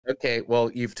Okay, well,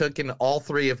 you've taken all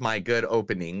three of my good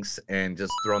openings and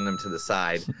just thrown them to the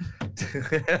side.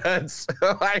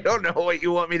 So I don't know what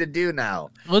you want me to do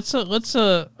now. Let's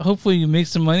hopefully you make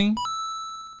some money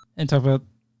and talk about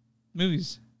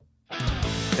movies.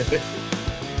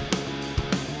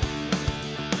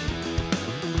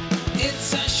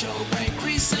 It's a show by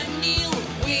Chris and Neil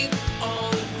with all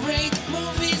the great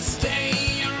movies.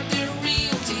 They are the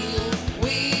real deal.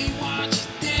 We watch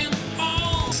them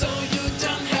all, so you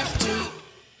don't have to.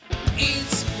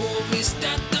 It's movies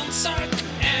that don't suck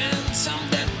and some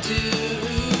that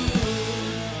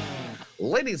do.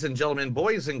 Ladies and gentlemen,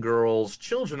 boys and girls,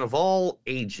 children of all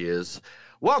ages,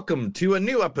 welcome to a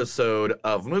new episode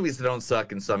of Movies That Don't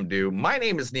Suck and Some Do. My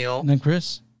name is Neil. And then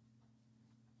Chris.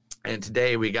 And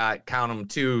today we got, count them,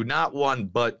 two, not one,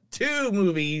 but two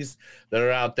movies that are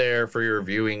out there for your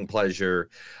viewing pleasure.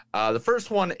 The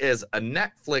first one is a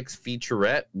Netflix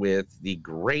featurette with the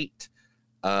great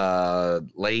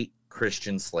late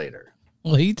Christian Slater.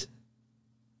 Late?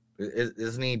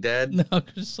 Isn't he dead? No,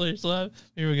 Chris Slater's alive.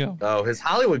 Here we go. Oh, his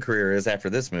Hollywood career is after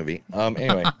this movie.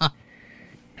 Anyway.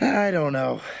 I don't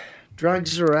know.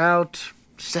 Drugs are out,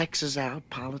 sex is out,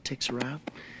 politics are out.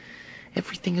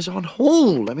 Everything is on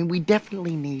hold. I mean, we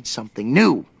definitely need something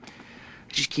new.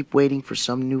 Just keep waiting for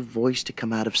some new voice to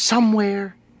come out of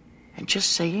somewhere and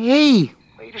just say, hey,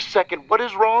 wait a second, what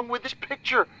is wrong with this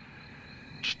picture?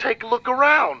 Just take a look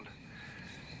around.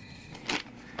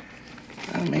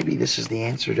 Well, maybe this is the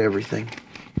answer to everything.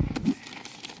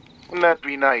 Wouldn't that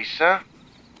be nice, huh?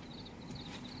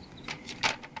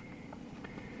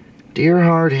 Dear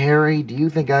Heart Harry, do you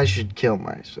think I should kill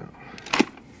myself?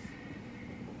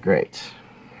 Great.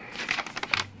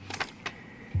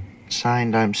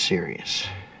 Signed, I'm serious.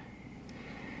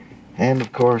 And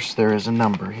of course, there is a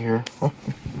number here. Well,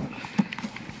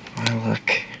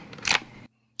 look.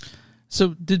 So,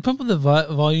 did Pump Up the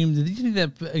Volume, did you think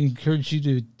that encouraged you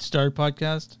to start a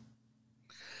podcast?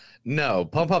 No,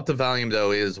 Pump Up the Volume,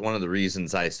 though, is one of the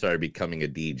reasons I started becoming a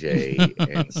DJ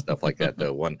and stuff like that,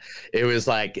 though. It was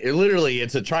like,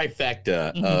 it's a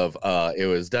trifecta of, it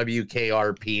was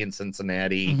WKRP in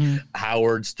Cincinnati,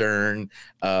 Howard Stern,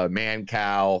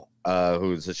 Mancow,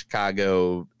 who's a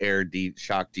Chicago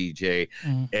shock DJ,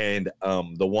 and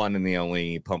the one and the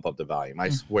only Pump Up the Volume. I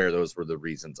swear those were the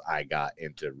reasons I got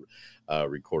into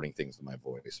recording things with my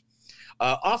voice.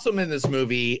 Also in this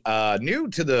movie, new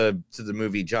to the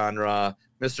movie genre,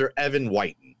 Mr. Evan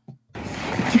Whiten.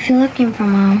 If you're looking for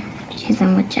Mom, she's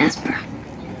in with Jasper.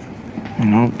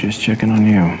 Nope, just checking on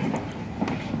you.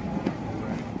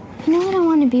 You know what I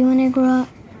want to be when I grow up?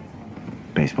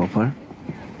 Baseball player?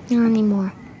 Not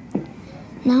anymore.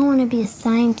 Now I want to be a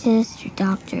scientist or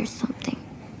doctor or something.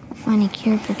 Find a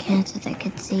cure for cancer that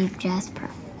could save Jasper.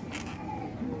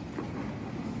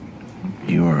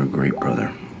 You are a great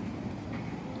brother.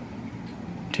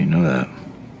 Do you know that?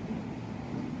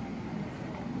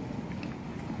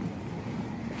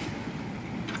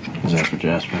 Is that for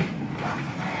Jasper?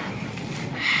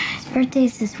 His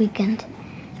birthday's this weekend.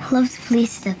 He loves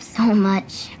police stuff so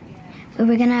much. We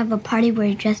were gonna have a party where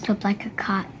he dressed up like a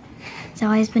cop. That's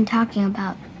all he's been talking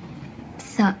about.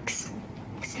 Sucks.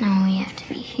 Because now we have to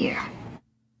be here.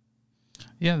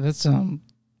 Yeah, that's from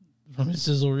his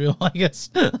sizzle reel, I guess.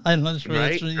 I'm not sure.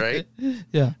 Right, that's right.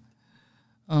 Yeah.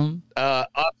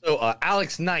 Also,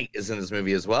 Alex Knight is in this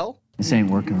movie as well. This ain't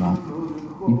working well.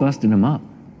 You busted him up.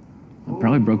 I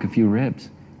probably broke a few ribs.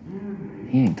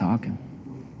 He ain't talking.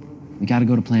 We gotta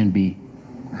go to plan B.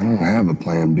 I don't have a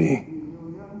plan B.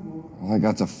 All I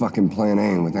got's a fucking plan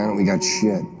A, and without it, we got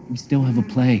shit. We still have a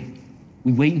play.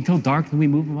 We wait until dark, then we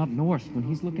move him up north. When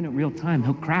he's looking at real time,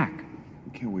 he'll crack.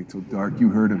 We can't wait till dark. You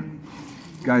heard him.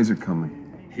 Guys are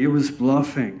coming. He was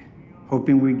bluffing,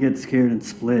 hoping we'd get scared and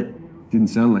split. Didn't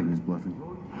sound like he was bluffing.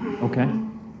 Okay.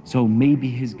 So maybe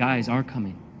his guys are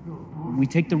coming. We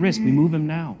take the risk. We move him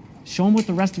now. Show him what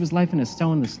the rest of his life in a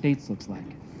cell in the States looks like.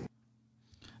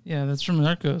 Yeah, that's from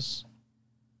Narcos.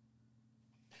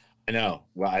 I know.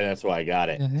 Well, that's why I got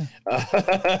it. Yeah.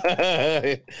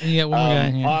 And you got one more guy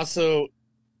in here. Also,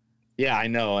 yeah, I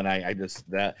know. And I just,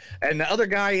 that. And the other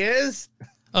guy is?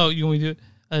 Oh, you want me to do it?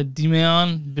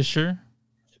 Dimeon Bashir.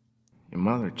 Your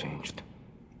mother changed.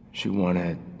 She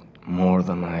wanted more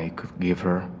than I could give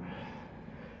her.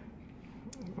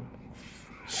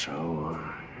 So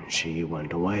she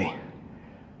went away.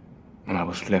 And I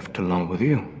was left alone with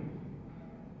you.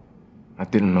 I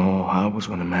didn't know how I was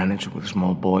going to manage with a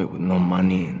small boy with no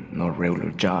money and no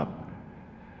regular job.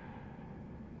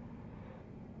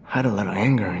 I had a lot of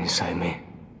anger inside me.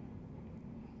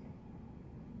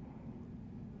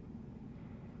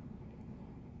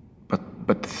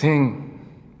 But the thing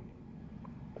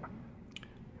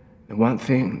The one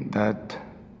thing that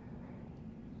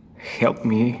helped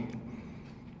me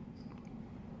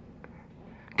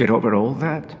get over all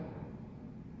that,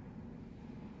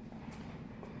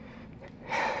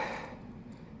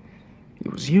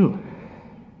 it was you.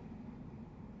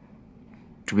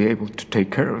 To be able to take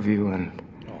care of you and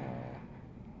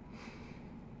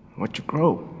watch you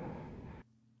grow.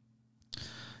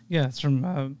 Yeah, it's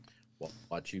from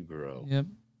Watch You Grow. Yep.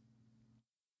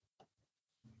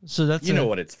 So that's know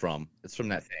what it's from. It's from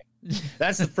that thing.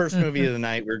 That's the first movie of the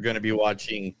night. We're going to be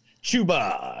watching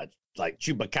Chupa, like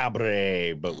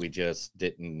Chupacabra, but we just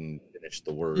didn't finish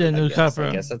the word. Yeah, no Cabra. Cabra.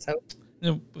 I guess that's how.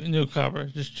 No Cabra,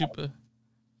 just Chupa.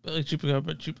 But like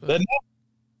Chupacabra, Chupa. The next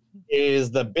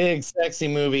is the big sexy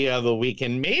movie of the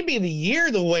weekend, maybe the year.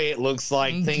 The way it looks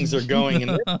like things are going,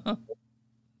 and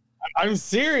I'm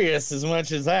serious as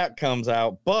much as that comes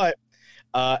out, but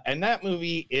and that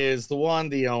movie is the one,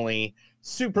 the only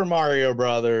Super Mario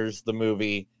Brothers, the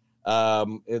movie.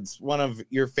 It's one of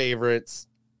your favorites,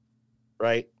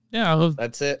 right? Yeah, I love.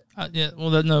 That's it. Yeah, well,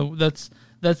 that's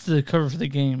the cover for the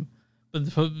game, but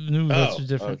the new posters are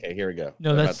different. Okay, here we go.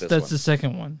 No, that's the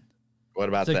second one. What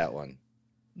about that one?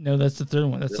 No, that's the third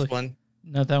one. That's this one.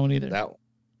 Not that one either. That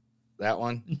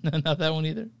one. No, not that one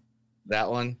either. That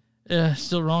one. Yeah,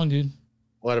 still wrong, dude.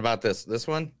 What about this? This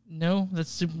one? No, that's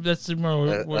Super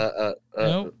Mario. No.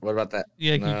 What about that?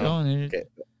 Yeah, keep going. Okay.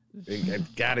 I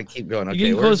gotta keep going. Okay,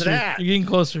 You're getting where's closer. it at? You're getting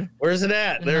closer. Where's it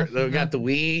at? There, we got the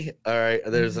Wii. All right,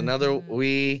 there's another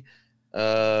Wii.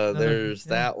 There's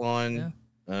that one.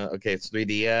 Yeah. Okay, it's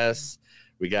 3DS.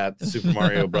 We got the Super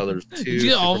Mario Brothers 2,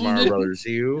 Yeah, Super Mario Brothers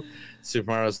U,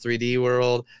 Super Mario's 3D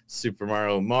World, Super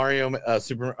Mario, here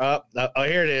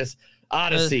it is,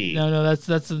 Odyssey. No,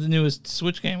 that's the newest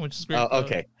Switch game, which is great. Oh,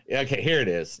 okay. Okay, here it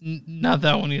is. Not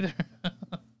that one either.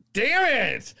 Damn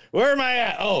it! Where am I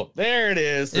at? Oh, there it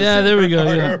is. The Yeah, there we go.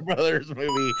 Mario Yeah. Brothers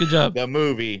movie. Good job. The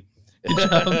movie. Good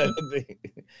job.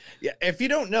 Yeah, if you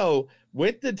don't know,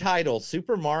 with the title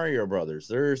Super Mario Brothers,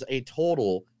 there's a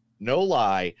total, no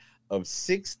lie, of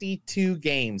 62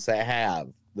 games that have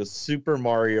the Super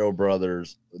Mario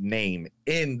Brothers name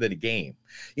in the game.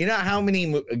 You know how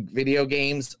many video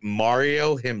games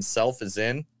Mario himself is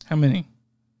in? How many?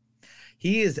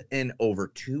 He is in over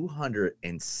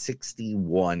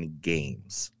 261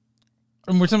 games.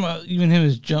 And we're talking about even him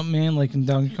as Jumpman, like in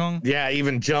Donkey Kong? Yeah,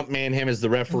 even Jumpman, him as the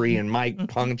referee, and Mike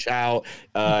Punch-Out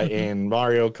in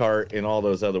Mario Kart and all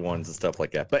those other ones and stuff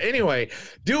like that. But anyway,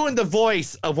 doing the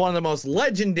voice of one of the most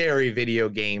legendary video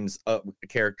games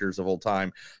characters of all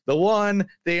time, the one,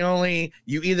 the only,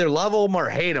 you either love him or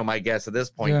hate him, I guess, at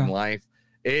this point in life,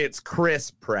 it's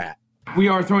Chris Pratt. We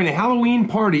are throwing a Halloween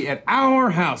party at our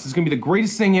house. It's going to be the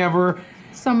greatest thing ever.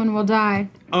 Someone will die.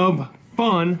 Of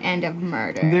fun. And of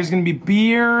murder. There's going to be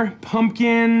beer,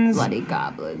 pumpkins. Bloody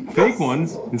goblins. Fake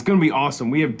ones. It's going to be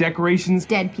awesome. We have decorations.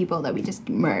 Dead people that we just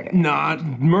murdered. Not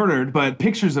murdered, but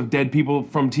pictures of dead people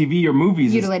from TV or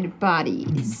movies. Mutilated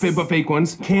bodies. But fake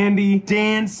ones. Candy,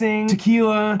 dancing,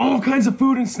 tequila, all kinds of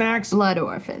food and snacks. Blood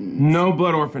orphans. No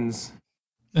blood orphans.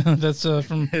 That's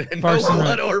from No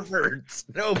blood orphans.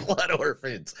 No blood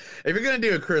orphans. If you're gonna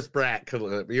do a Chris Pratt,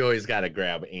 you always got to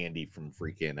grab Andy from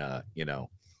freaking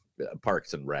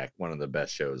Parks and Rec, one of the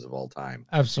best shows of all time.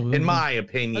 Absolutely, in my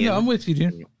opinion. No, I'm with you,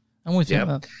 dude. I'm with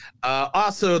you.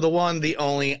 Also, the one, the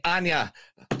only Anya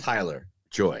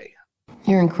Taylor-Joy.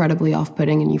 You're incredibly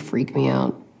off-putting, and you freak me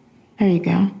out. There you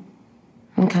go.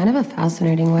 In kind of a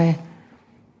fascinating way,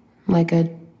 like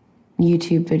a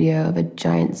YouTube video of a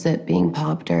giant zit being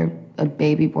popped or a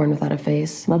baby born without a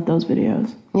face. Love those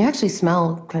videos. You actually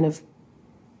smell kind of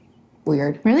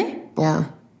weird. Really? Yeah.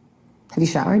 Have you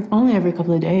showered? Only every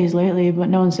couple of days lately, but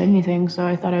no one said anything, so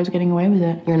I thought I was getting away with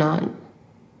it. You're not.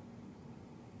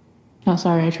 Not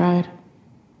sorry I tried.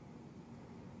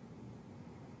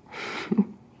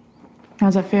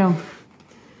 How's that feel?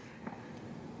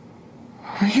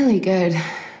 Really good.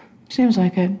 Seems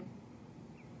like it.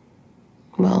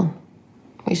 Well,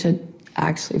 we should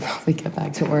actually probably get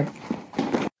back to work.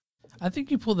 I think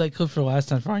you pulled that clip for last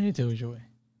time for Anya Taylor-Joy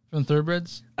from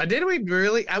Thoroughbreds. Did we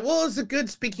really? Well, it's a good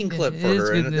speaking clip for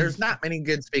her, and there's not many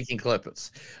good speaking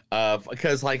clips,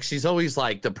 because like she's always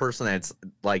like the person that's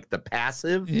like the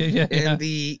passive in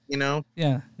the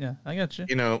Yeah, I got you.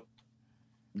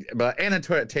 But Anya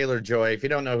Taylor-Joy, if you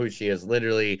don't know who she is,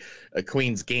 literally a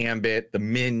Queen's Gambit, The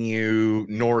Menu,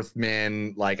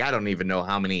 Northman, like I don't even know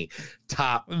how many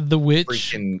top The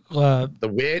Witch, The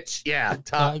Witch,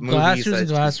 top Glass. movies She was in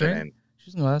that Glass, she's been right? in. She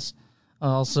was in Glass.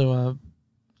 Also,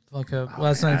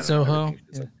 Last Night in Soho.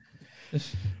 Yeah.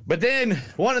 But then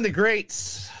one of the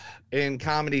greats, in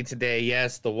comedy today,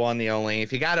 yes, the one, the only.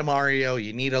 If you got a Mario,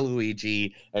 you need a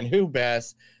Luigi, and who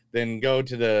best than go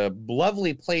to the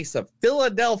lovely place of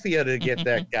Philadelphia to get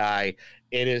that guy?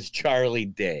 It is Charlie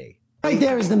Day. Right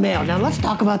there is the mail. Now let's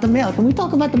talk about the mail. Can we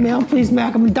talk about the mail, please,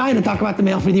 Mac? I'm dying to talk about the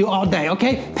mail with you all day,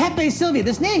 okay? Pepe Sylvia.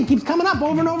 This name keeps coming up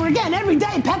over and over again. Every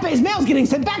day, Pepe's mail's getting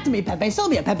sent back to me. Pepe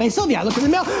Sylvia, Pepe Sylvia. I look in the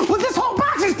mail. Well, this whole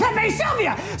box is Pepe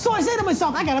Sylvia. So I say to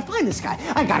myself, I gotta find this guy.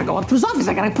 I gotta go up to his office.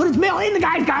 I gotta put his mail in the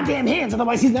guy's goddamn hands.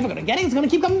 Otherwise, he's never gonna get it. He's gonna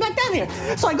keep coming back down here.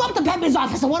 So I go up to Pepe's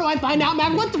office, and what do I find out,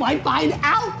 Mac? What do I find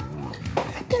out?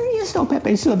 There is no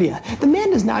Pepe Sylvia. The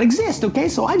man does not exist, okay?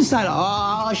 So I decided,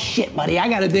 oh, shit, buddy, I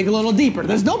gotta dig a little deeper.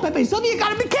 There's no Pepe Sylvia. You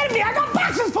gotta be kidding me. I got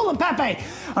boxes full of Pepe.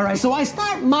 All right, so I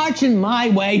start marching my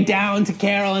way down to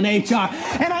Carol and HR,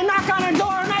 and I knock on her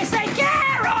door, and I say,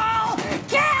 Carol,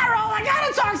 I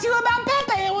gotta talk to you about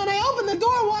Pepe. And when I open the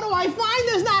door, what do I find?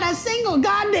 There's not a single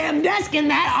goddamn desk in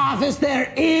that office.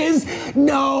 There is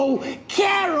no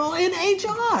Carol in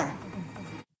HR.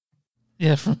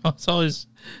 Yeah, from It's Always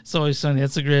Sunny.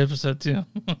 That's a great episode too.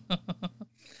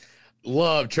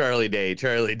 Love Charlie Day.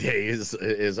 Charlie Day is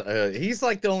he's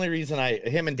like the only reason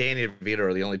him and Danny DeVito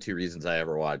are the only two reasons I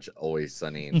ever watch Always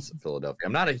Sunny in Philadelphia.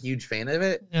 I'm not a huge fan of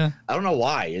it. Yeah. I don't know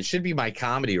why. It should be my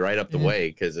comedy right up the way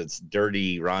because it's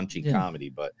dirty, raunchy comedy.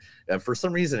 But for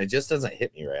some reason, it just doesn't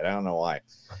hit me right. I don't know why.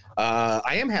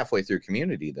 I am halfway through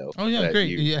Community though. Oh yeah, great.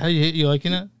 You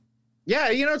liking it? Yeah,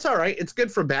 it's all right. It's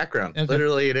good for background. Okay.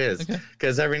 Literally, it is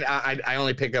because I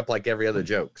only pick up like every other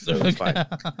joke, so it's fine.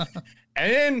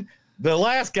 And then the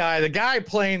last guy, the guy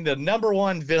playing the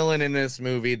 #1 villain in this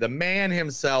movie, the man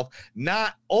himself.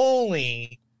 Not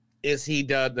only is he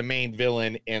the main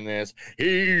villain in this,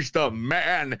 he's the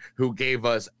man who gave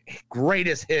us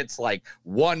greatest hits like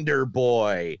Wonder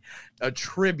Boy, A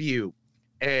Tribute.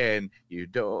 And you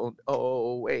don't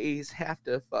always have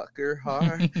to fuck her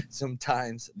hard.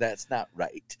 Sometimes that's not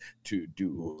right to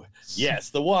do.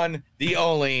 Yes, the one, the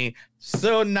only.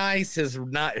 So nice.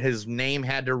 His name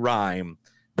had to rhyme.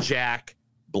 Jack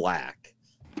Black.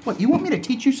 What, you want me to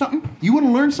teach you something? You want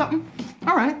to learn something?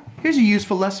 All right, here's a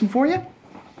useful lesson for you.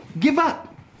 Give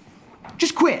up.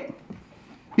 Just quit.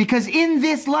 Because in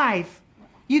this life,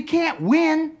 you can't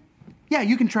win. Yeah,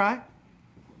 you can try.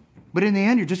 But in the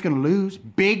end, you're just going to lose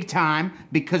big time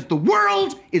because the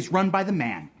world is run by the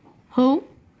man. Who?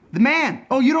 The man.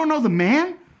 Oh, you don't know the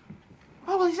man?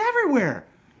 Oh, well, he's everywhere.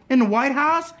 In the White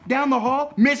House, down the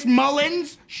hall, Miss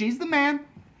Mullins, she's the man.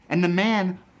 And the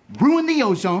man ruined the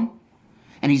ozone,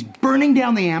 and he's burning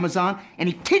down the Amazon, and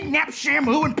he kidnapped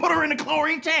Shamu and put her in a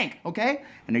chlorine tank, okay?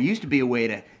 And there used to be a way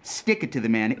to stick it to the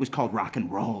man. It was called rock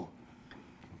and roll.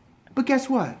 But guess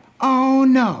what? Oh,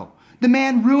 no. The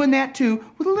man ruined that too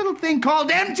with a little thing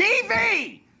called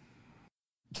MTV.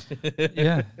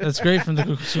 Yeah, that's great from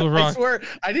the School Rock. I swear,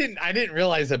 I didn't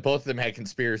realize that both of them had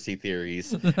conspiracy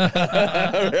theories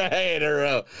right in a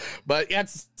row. But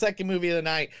that's the second movie of the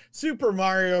night, Super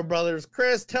Mario Brothers.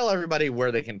 Chris, tell everybody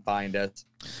where they can find us.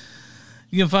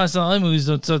 You can find us on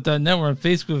iMovies.net. We're on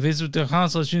Facebook,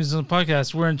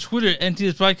 facebook.com/podcast. We're on Twitter,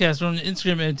 NTS Podcast. We're on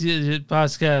Instagram, NTS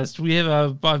Podcast. We have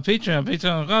a Patreon,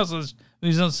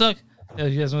 patreon.com/movies don't suck.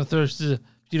 If you guys want to throw us a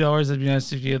few dollars, that'd be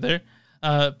nice if you get there.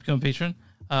 Become a patron.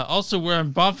 Also, we're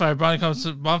on Bonfire,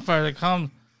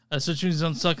 bonfire.com. Such movies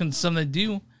don't suck and some they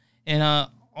do. And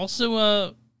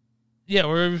also,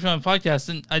 wherever you find podcasts.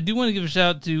 And I do want to give a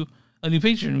shout out to a new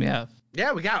patron we have.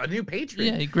 Yeah, we got a new patron.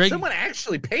 Yeah, Greg. Someone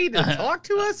actually paid to talk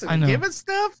to us and give us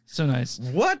stuff. So nice.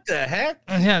 What the heck?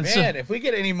 Yeah, man, if we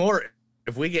get any more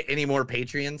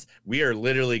Patreons, we are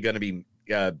literally going to be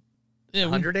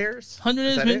 100 airs.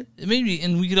 100 airs, maybe,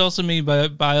 and we could also maybe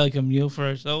buy like a meal for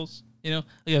ourselves. Like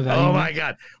a value oh my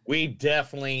god, we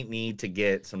definitely need to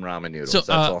get some ramen noodles. So that's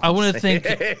all I want to thank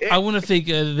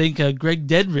Greg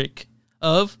Dedrick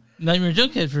of Nightmare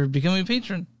Junkhead for becoming a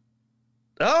patron.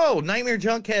 Oh, Nightmare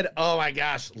Junkhead. Oh my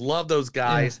gosh. Love those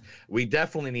guys. Yeah. We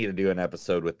definitely need to do an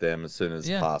episode with them as soon as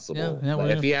possible.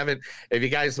 Yeah, if you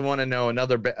guys want to know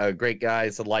another great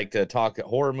guys that like to talk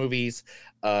horror movies,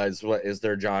 is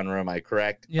their genre. Am I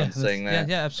correct? Yeah, I'm saying that?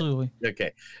 Yeah, absolutely.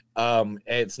 Okay.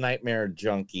 It's Nightmare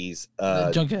Junkies.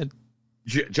 Junkhead.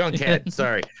 Junkhead,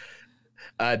 sorry.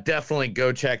 Definitely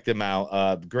go check them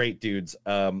out. Great dudes.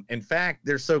 In fact,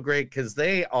 they're so great because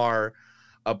they are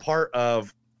a part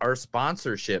of our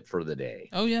sponsorship for the day.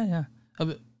 Oh yeah.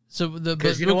 So but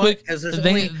real quick,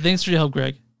 thanks for your help,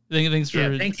 Greg.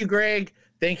 Thank you, Greg.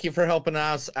 Thank you for helping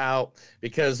us out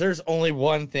because there's only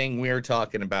one thing we're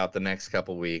talking about the next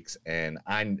couple weeks, and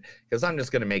I'm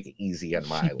just gonna make it easy on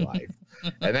my life,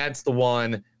 and that's the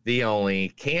one, the only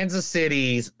Kansas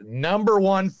City's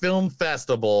 #1 film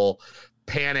festival,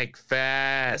 Panic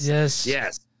Fest.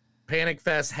 Yes. Panic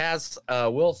Fest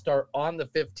will start on the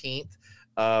 15th.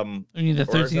 You mean the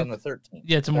 13th? On the 13th.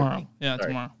 Yeah, tomorrow. 13th. Yeah,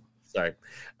 tomorrow. Sorry.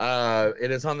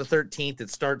 It is on the 13th. It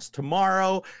starts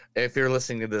tomorrow. If you're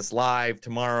listening to this live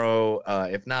tomorrow,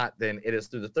 if not, then it is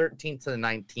through the 13th to the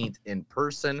 19th in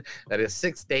person. That is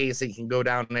 6 days that you can go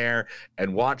down there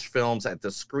and watch films at the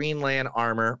Screenland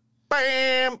Armor.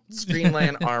 Bam!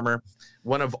 Screenland Armor.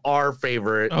 One of our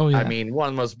favorite. Oh, yeah. I mean, one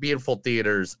of the most beautiful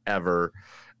theaters ever.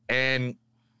 And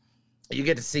you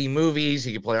get to see movies.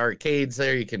 You can play arcades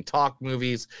there. You can talk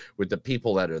movies with the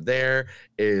people that are there.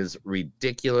 It is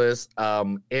ridiculous.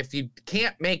 If you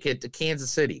can't make it to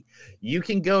Kansas City, you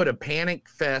can go to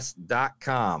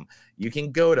panicfest.com. You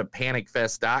can go to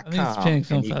panicfest.com.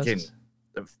 And you can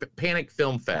Panic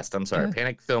Film Fest. I'm sorry,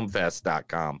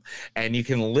 panicfilmfest.com. And you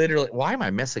can literally, why am I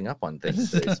messing up on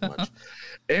things today so much?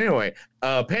 Anyway,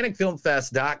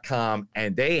 panicfilmfest.com,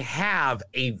 and they have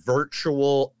a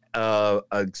virtual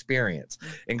experience,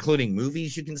 including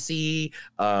movies you can see,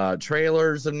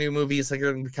 trailers of new movies that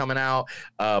are going to be coming out,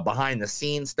 behind the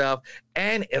scenes stuff,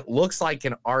 and it looks like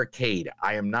an arcade.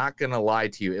 I am not going to lie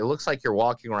to you. It looks like you're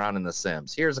walking around in The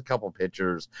Sims. Here's a couple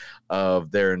pictures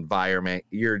of their environment.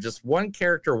 You're just one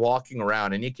character walking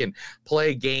around, and you can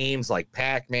play games like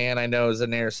Pac-Man, I know, is in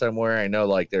there somewhere. I know,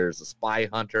 like, there's a Spy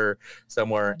Hunter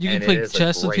somewhere. You can play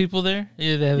chess with people there?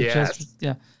 Yeah, they have chess.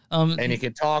 Yeah. And you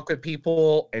can talk with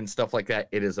people and stuff like that.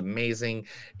 It is amazing.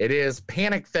 It is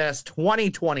Panic Fest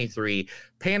 2023,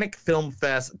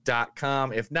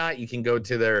 panicfilmfest.com. If not, you can go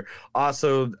to their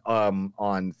also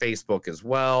on Facebook as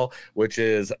well, which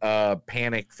is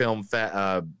Panic Film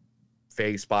Fest.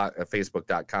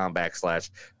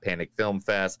 Facebook.com/Panic Film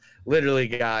Fest. Literally,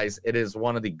 guys, it is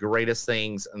one of the greatest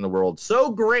things in the world.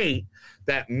 So great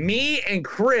that me and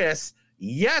Chris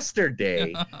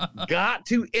yesterday got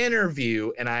to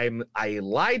interview, and I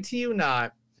lied to you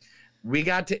not, we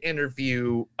got to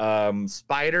interview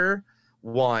Spider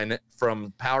One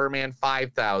from Power Man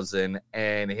 5000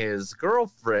 and his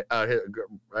girlfriend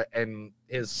and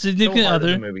his significant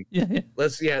other movie. Yeah.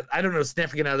 I don't know,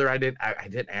 significant other. I didn't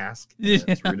ask.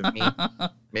 That's rude of me.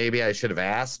 Maybe I should have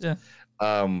asked.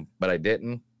 But I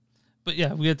didn't. But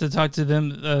yeah, we get to talk to them.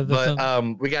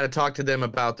 We got to talk to them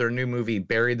about their new movie,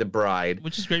 Bury the Bride,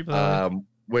 which is great.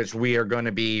 Which we are going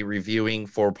to be reviewing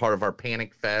for part of our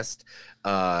Panic Fest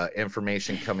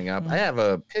information coming up. I have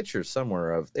a picture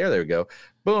somewhere of there we go.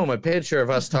 Boom, a picture of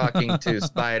us talking to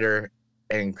Spider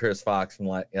and Chris Fox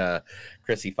from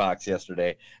Chrissy Fox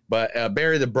yesterday. But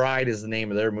Bury the Bride is the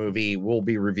name of their movie. We'll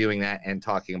be reviewing that and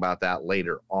talking about that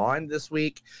later on this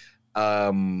week.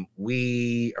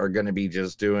 We are going to be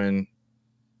just doing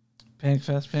Panic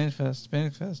Fest.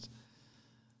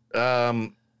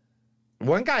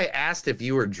 One guy asked if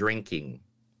you were drinking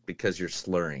because you're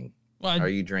slurring. Are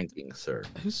you drinking, sir?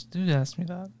 Who's dude asked me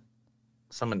that?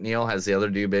 Neil, has the other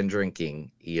dude been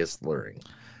drinking? He is slurring.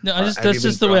 No, that's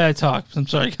just the way I talk. I'm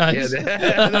sorry, guys.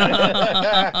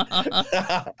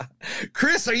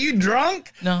 Chris, are you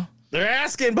drunk? No. They're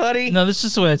asking, buddy. No, that's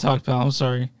just the way I talk, pal. I'm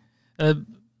sorry. I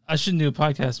shouldn't do a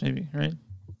podcast, maybe, right?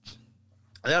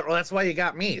 That's why you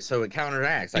got me, so it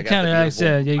counteracts. I got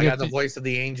the voice of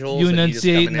the angels. You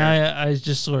enunciate, and I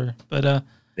just slur. But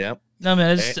yep. No,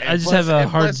 man, I just have a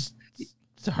hard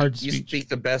speech. You speak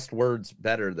the best words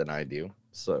better than I do.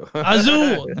 So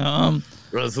Azul,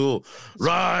 Azul,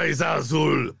 rise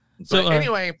Azul. So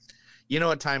anyway, you know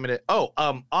what time it is. Oh,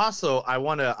 also I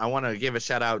wanna give a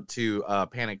shout out to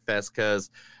Panic Fest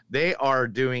because they are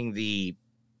doing the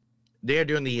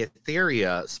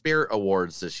Etheria Spirit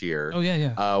Awards this year. Oh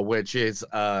yeah. Which is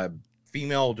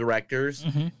female directors,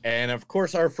 and of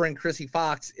course our friend Chrissy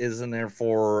Fox is in there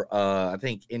for I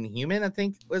think Inhuman, I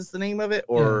think was the name of it,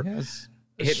 or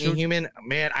Hit Me Human.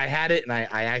 Man, I had it and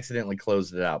I accidentally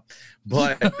closed it out,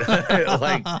 but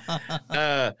like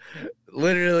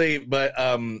literally. But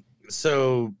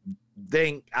so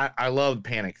I love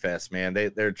Panic Fest, man.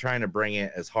 They're trying to bring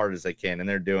it as hard as they can, and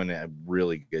they're doing a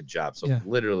really good job. So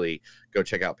literally go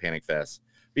check out Panic Fest.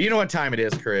 But you know what time it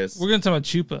is, Chris? We're gonna talk about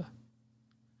Chupa.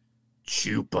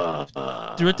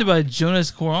 Directed by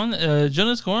Jonas Cuarón.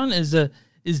 Jonas Cuarón is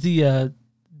the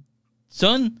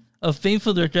son of famed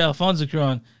director Alfonso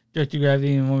Cuarón, director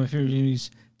Gravity, and one of my favorite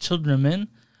movies, Children of Men.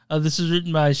 This is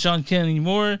written by Sean Kennedy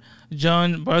Moore,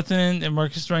 John Barthen, and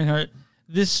Marcus Reinhardt.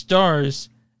 This stars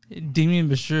Damien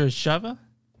Bashir-Shava.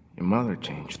 Your mother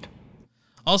changed.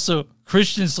 Also,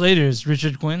 Christian Slater is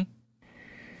Richard Quinn.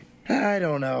 I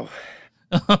don't know.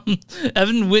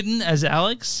 Evan Whitten as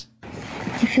Alex.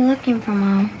 If you're looking for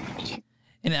Mom.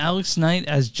 And Alex Knight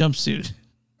as Jumpsuit.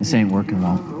 This ain't working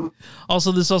well.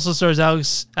 Also, this also stars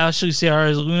Ashley Ciara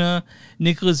as Luna,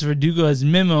 Nicholas Verdugo as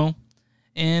Memo.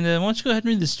 And why don't you go ahead and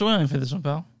read the storyline for this one,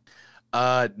 pal?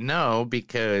 No,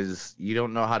 because you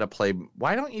don't know how to play.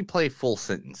 Why don't you play full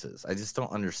sentences? I just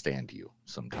don't understand you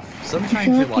sometimes.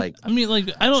 Sometimes you're like, I mean, like,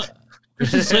 I don't.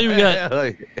 Christian Slater, we got.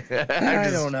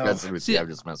 I don't know. Messing with you. I'm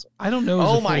just messing. I don't know.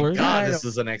 Oh my god, this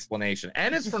is an explanation,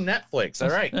 and it's from Netflix. All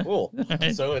right, cool.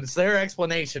 Right. So it's their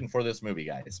explanation for this movie,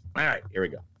 guys. All right, here we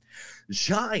go.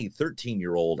 Shy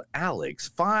 13-year-old Alex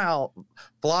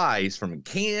flies from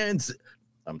Kansas.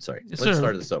 I'm sorry. Yes, Let's sir.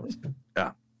 start this over.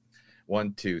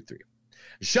 1, 2, 3.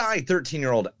 Shy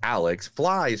 13-year-old Alex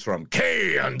flies from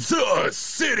Kansas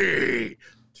City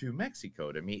to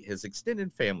Mexico to meet his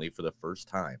extended family for the first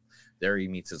time. There he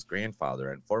meets his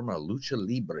grandfather and former lucha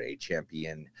libre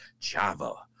champion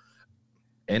Chava,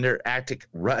 interactive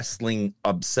wrestling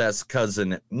obsessed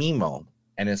cousin Mimo,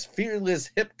 and his fearless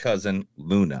hip cousin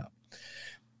Luna.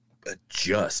 But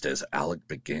just as Alec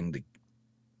began to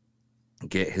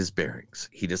get his bearings,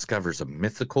 he discovers a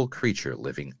mythical creature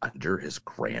living under his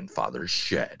grandfather's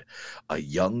shed, a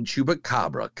young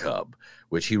chupacabra cub,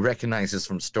 which he recognizes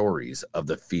from stories of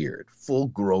the feared,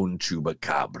 full-grown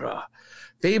chupacabra.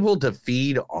 Fabled to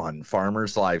feed on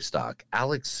farmers' livestock,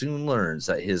 Alex soon learns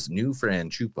that his new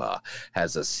friend Chupa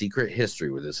has a secret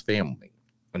history with his family,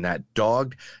 and that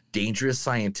dogged, dangerous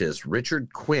scientist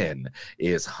Richard Quinn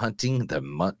is hunting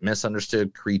the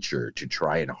misunderstood creature to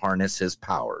try and harness his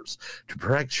powers. To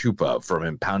protect Chupa from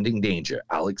impounding danger,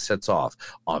 Alex sets off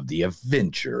on the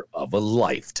adventure of a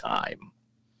lifetime.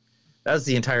 That's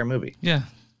the entire movie. Yeah,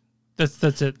 that's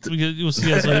it. We'll see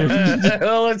you guys later.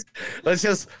 Well, let's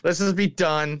just be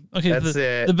done. Okay, that's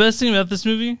it. The best thing about this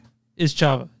movie is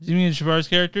Chava. Do you mean Chava's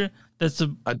character? That's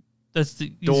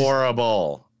the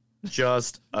adorable.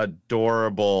 Just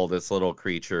adorable this little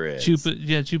creature is.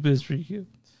 Chupa is pretty cute.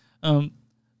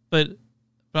 But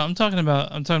I'm talking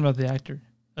about the actor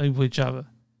who played Chava,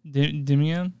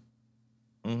 Demian.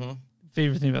 Mm-hmm.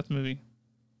 Favorite thing about the movie.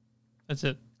 That's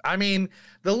it. I mean,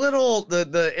 the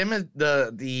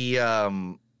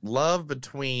love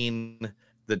between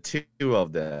the two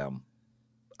of them,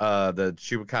 the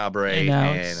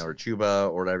Chupacabra or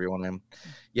Chuba or whatever you want him.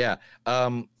 Yeah.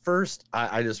 First,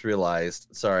 I just realized.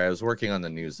 Sorry, I was working on the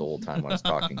news the whole time when I was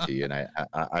talking to you, and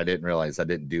I didn't realize I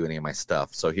didn't do any of my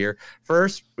stuff. So here,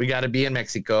 first, we got to be in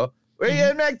Mexico.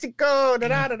 We're in Mexico. Da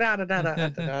da da da da da da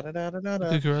da da da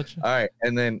da. All right,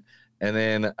 and then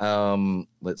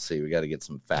let's see. We got to get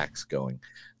some facts going.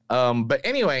 But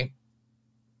anyway,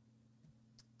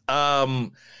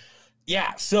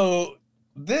 yeah. So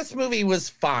this movie was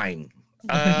fine.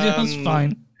 It was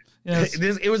fine. Yes.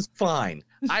 It was fine.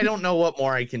 I don't know what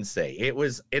more I can say.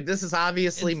 This is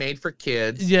obviously made for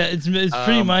kids. Yeah, it's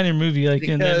pretty minor movie, like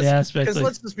in that aspect. Because like,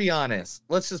 let's just be honest.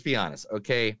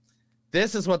 Okay,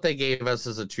 this is what they gave us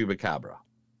as a chupacabra,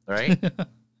 right?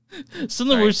 Some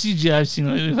of the worst CGI I've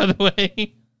seen lately, by the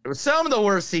way. Some of the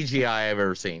worst CGI I've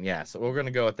ever seen. Yes, we're gonna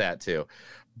go with that too.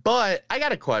 But I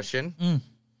got a question.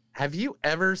 Have you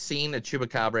ever seen a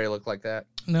chupacabra look like that?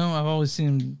 No, I've always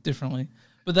seen them differently.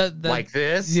 But that like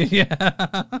this?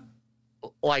 Yeah.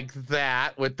 Like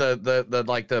that with the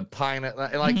like the pine,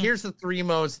 like here's the three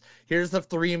most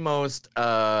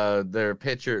their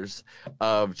pictures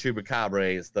of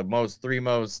chupacabras, the three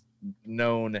most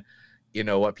known,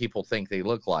 what people think they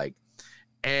look like,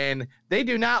 and they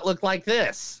do not look like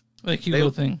this. Like cute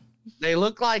little thing. They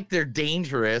look like they're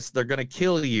dangerous. They're gonna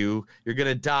kill you. You're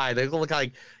gonna die. They look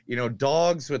like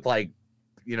dogs with like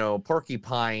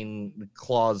porcupine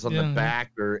claws on the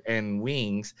back and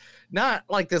wings, not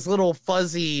like this little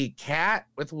fuzzy cat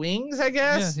with wings, I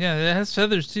guess. Yeah, it has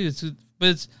feathers too.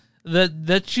 But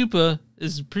that Chupa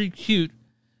is pretty cute.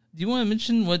 Do you want to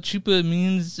mention what Chupa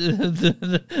means?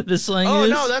 The slang is? Oh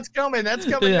no, that's coming. That's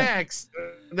coming next.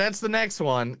 That's the next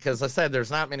one, because I said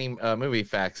there's not many movie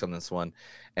facts on this one.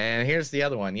 And here's the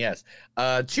other one. Yes,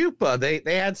 Chupa.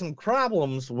 They had some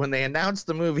problems when they announced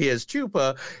the movie as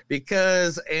Chupa,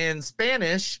 because in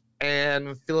Spanish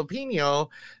and Filipino,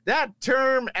 that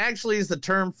term actually is the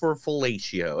term for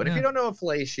fellatio. And if you don't know what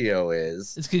fellatio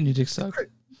is, it's getting your dick sucked.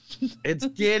 It's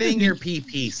getting your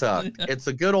pee sucked. It's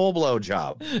a good old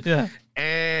blowjob. Yeah.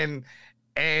 And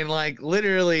like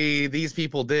literally, these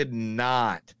people did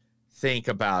not think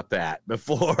about that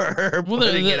before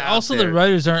putting it out also there. The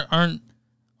writers aren't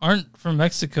from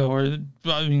Mexico, or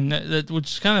I mean that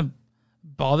which kind of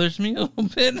bothers me a little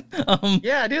bit.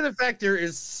 Yeah, dude, the fact there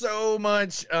is so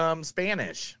much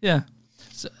Spanish. Yeah,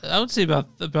 so I would say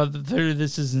about the third of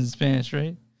this is in Spanish,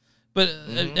 right? But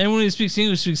everyone who speaks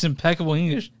English speaks impeccable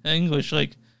English,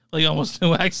 like almost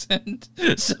no accent.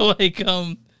 So like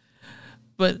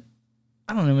But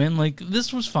I don't know, man. Like,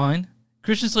 this was fine.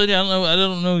 Christian Slater, I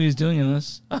don't know what he's doing in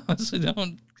this. I honestly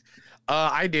don't.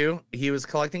 I do. He was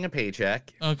collecting a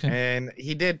paycheck. Okay. And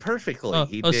he did perfectly. Oh,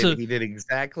 He so- did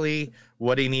exactly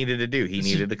what he needed to do. He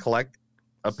needed to collect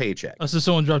a paycheck. Oh, so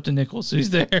someone dropped a nickel, so he's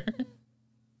there.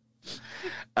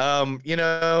 I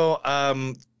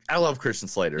love Christian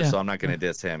Slater, Yeah. so I'm not going to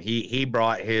diss him. He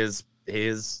brought his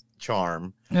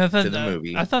charm And to the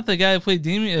movie. I thought the guy who played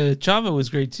Chava was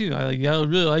great too. I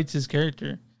really liked his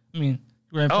character. I mean,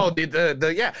 Grandpa. Oh,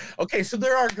 the yeah. Okay, so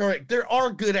there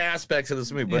are good aspects of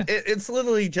this movie, but it's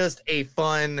literally just a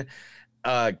fun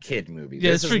kid movie.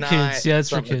 Yeah, This it's is for kids. Yeah, it's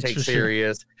for something to kids, take for sure.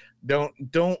 serious.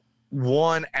 Don't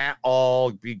one at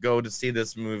all go to see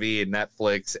this movie in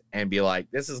Netflix and be like,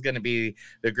 this is going to be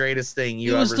the greatest thing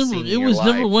you ever seen. It was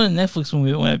number one on Netflix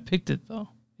when I picked it, though.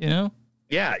 You know?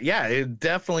 Yeah, it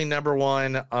definitely number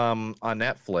one on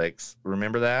Netflix.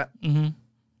 Remember that? Mm-hmm.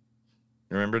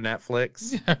 Remember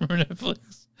Netflix? Yeah, I remember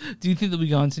Netflix. Do you think they'll be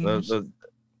gone soon? I don't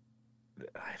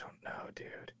know,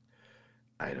 dude.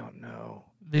 I don't know.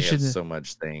 They should have so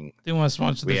much thing. They want to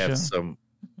sponsor the We show. have some.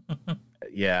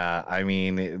 Yeah, I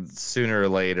mean, sooner or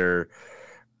later,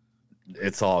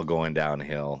 it's all going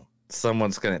downhill.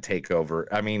 Someone's going to take over.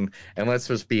 I mean, and let's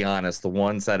just be honest, the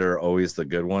ones that are always the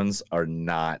good ones are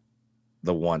not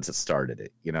the ones that started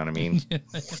it. You know what I mean?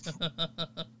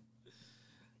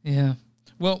 Yeah.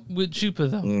 Well, with Chupa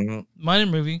though, minor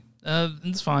movie.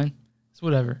 It's fine. It's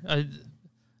whatever. I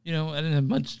didn't have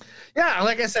much. Yeah,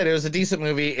 like I said, it was a decent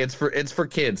movie. It's for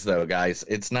kids though, guys.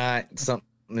 It's not something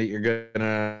that you're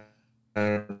gonna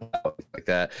like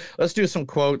that. Let's do some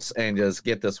quotes and just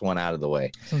get this one out of the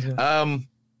way.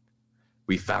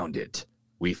 We found it.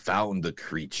 We found the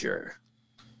creature.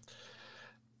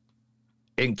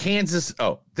 In Kansas.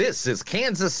 Oh, this is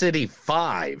Kansas City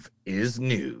 5 is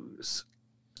news.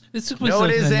 This took place No,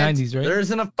 it in the isn't. 90s, right? There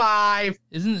isn't a 5.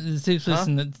 Isn't it takes place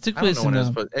in the it took place in the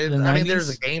 90s? I mean, there's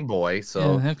a Game Boy,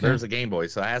 so Yeah, okay. there's a Game Boy,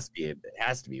 so it has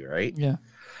to be, right? Yeah.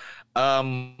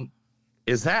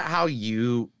 Is that how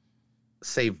you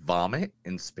say vomit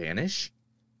in Spanish?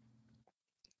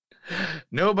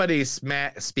 Nobody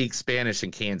speaks Spanish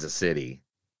in Kansas City.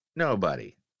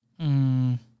 Nobody.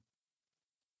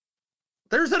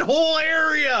 There's a whole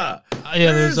area.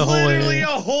 Yeah, there's a whole literally area.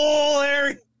 a whole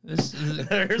area. This is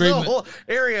There's great a whole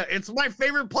area. It's my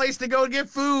favorite place to go get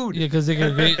food. Yeah, because they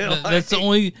got great. Like- That's the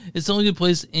only. It's the only good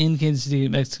place in Kansas City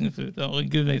Mexican food. The only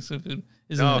good Mexican food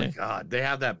is in Oh there. God, they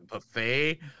have that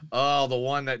buffet. Oh, the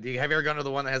one that have you ever gone to the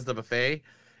one that has the buffet?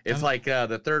 It's like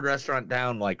the third restaurant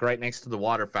down, like right next to the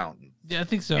water fountain. Yeah, I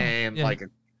think so. And Yeah.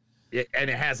 and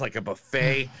it has like a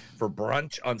buffet for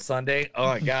brunch on Sunday. Oh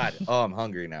my God. Oh, I'm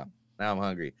hungry now. Now I'm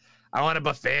hungry. I want a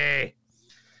buffet.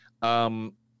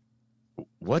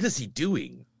 What is he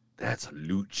doing? That's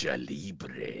lucha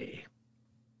libre.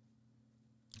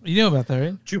 You know about that,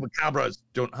 right? Chupacabras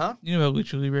don't, huh? You know about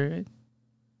Lucha Libre, right?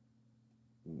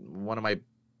 One of my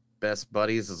best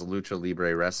buddies is a lucha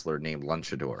libre wrestler named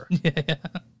Lunchador.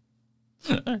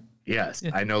 Yeah. Yes,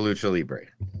 I know lucha libre.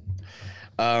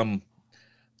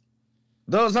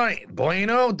 Those aren't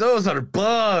bueno. Those are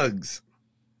bugs.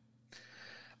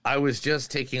 I was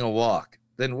just taking a walk.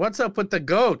 Then what's up with the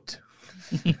goat?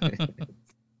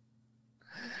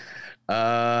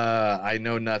 I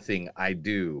know nothing. I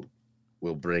do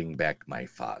will bring back my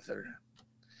father.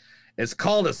 It's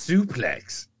called a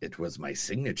suplex. It was my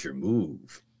signature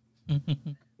move.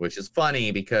 Which is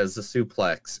funny because the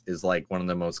suplex is like one of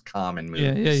the most common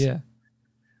moves. Yeah.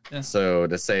 So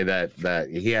to say that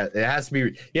it has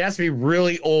to be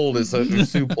really old as a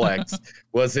suplex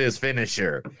was his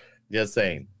finisher. Just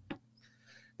saying.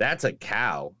 That's a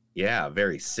cow. Yeah, a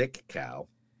very sick cow.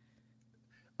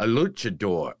 A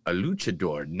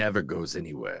luchador never goes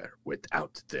anywhere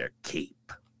without their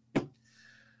cape.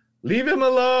 Leave him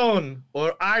alone,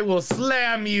 or I will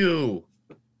slam you.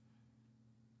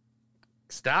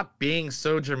 Stop being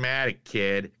so dramatic,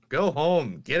 kid. Go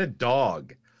home. Get a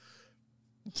dog.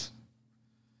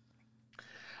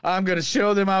 I'm going to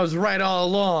show them I was right all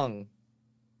along.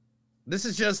 This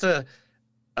is just a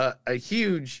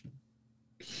huge,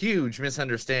 huge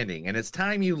misunderstanding. And it's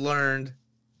time you learned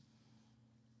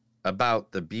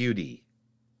about the beauty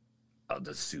of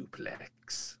the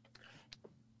suplex.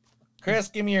 Chris,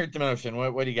 give me your emotion.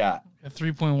 What do you got? A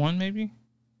 3.1 maybe?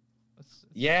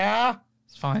 Yeah?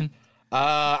 It's fine.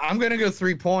 I'm gonna go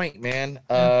 3 point, man.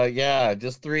 Yeah,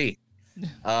 just 3.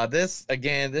 This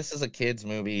is a kids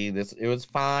movie. It was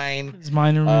fine. It's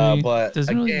minor movie. But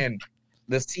Doesn't again,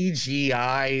 the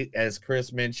CGI, as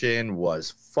Chris mentioned, was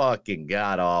fucking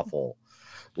god awful.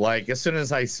 Like as soon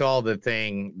as I saw the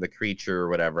thing, the creature or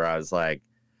whatever, I was like,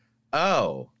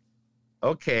 oh,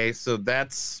 okay, so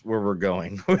that's where we're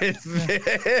going with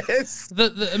this.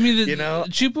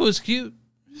 Chupa was cute.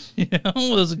 It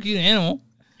was a cute animal.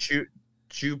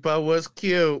 Chupa was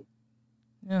cute.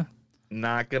 Yeah.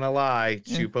 Not gonna lie,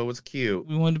 Chupa was cute.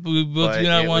 We both you and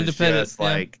I wanted to pet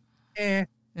it.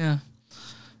 Yeah.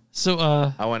 So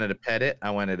I wanted to pet it.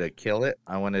 I wanted to kill it.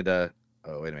 I wanted to.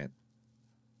 Oh wait a minute.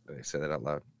 Did I say that out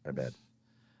loud? My bad.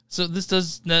 So this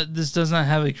does not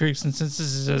have a critic consensus.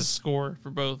 This is a score for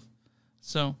both.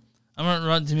 So I'm on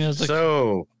Rotten Tomatoes.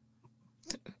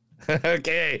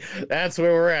 Okay, that's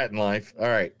where we're at in life. All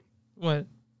right. What?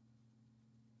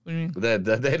 What do you mean?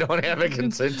 That they don't have a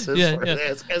consensus for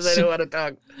this because they don't want to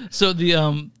talk. So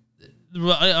I'm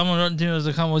on Rotten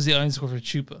Tomatoes.com. What was the audience score for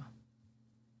Chupa?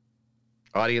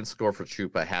 Audience score for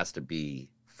Chupa has to be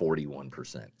 41%.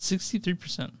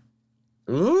 63%.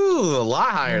 Ooh, a lot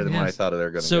higher than what I thought they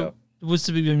were going to go. So what's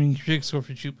the critic score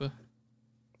for Chupa?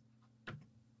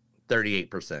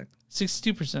 38%.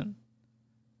 62%.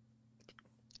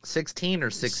 16 or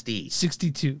 60?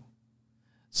 62.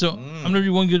 So I'm gonna read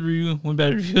one good review, one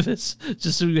bad review of this,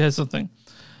 just so we have something.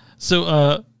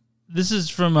 So this is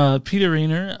from Peter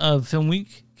Rayner of Film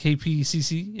Week,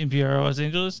 KPCC, NPR Los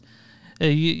Angeles.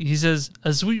 He says,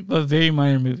 a sweet but very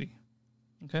minor movie.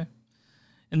 Okay.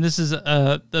 And this is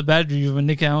the bad review of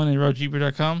Nick Allen at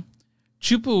RogerEbert.com.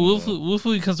 Chupa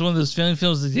willfully becomes one of those family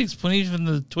films that takes plenty from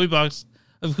the toy box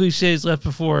of cliches left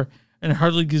before and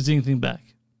hardly gives anything back.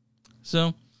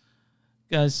 So,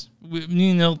 guys, me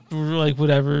and Neil were like,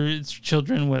 whatever, it's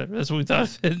children, whatever. That's what we thought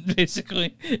of it,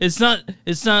 basically. It's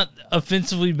not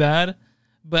offensively bad,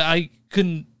 but I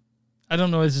don't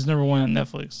know if this is number one on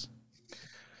Netflix.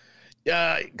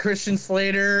 Christian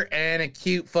Slater and a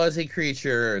cute fuzzy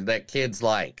creature that kids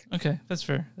like. Okay, that's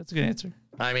fair. That's a good answer.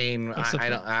 I mean, that's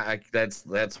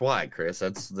why, Chris.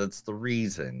 That's the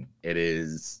reason it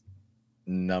is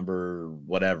number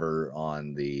whatever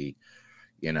on the,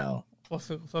 Fuck,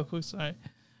 all right.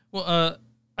 Well,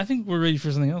 I think we're ready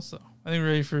for something else, though. I think we're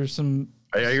ready for some.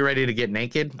 Are you ready to get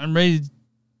naked? I'm ready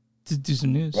to do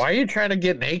some news. Why are you trying to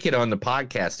get naked on the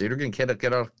podcast, dude? We're gonna get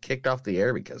kicked off the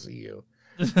air because of you.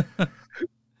 Let's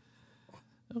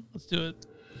do it.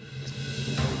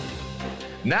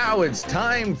 Now it's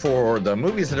time for the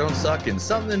movies that don't suck and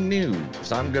something new.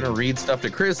 So I'm gonna read stuff to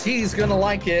Chris. He's gonna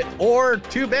like it, or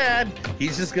too bad,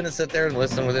 he's just gonna sit there and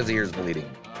listen with his ears bleeding.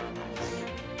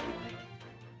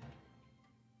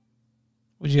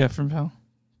 What'd you got from Pal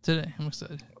today? I'm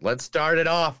excited. Let's start it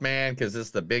off, man, because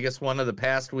it's the biggest one of the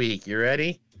past week. You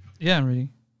ready? Yeah, I'm ready.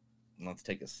 Let's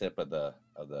take a sip of the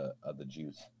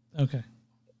juice. Okay.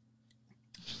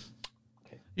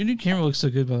 Your new camera looks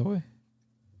so good, by the way.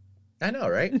 I know,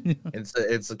 right? It's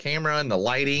the camera and the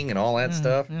lighting and all that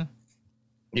stuff. Yeah.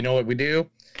 You know what we do?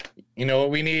 You know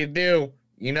what we need to do?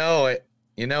 You know it.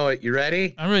 You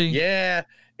ready? I'm ready. Yeah,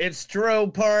 it's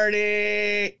strobe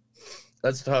party.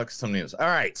 Let's talk some news. All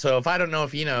right, so if I don't know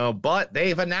if you know, but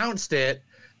they've announced it.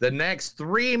 The next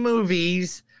 3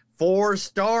 movies for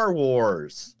Star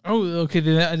Wars. Oh, okay.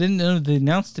 I didn't know they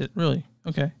announced it. Really?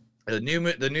 Okay. The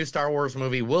new Star Wars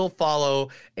movie will follow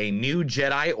a new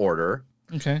Jedi Order.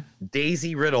 Okay.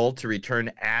 Daisy Riddle to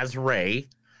return as Rey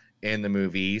in the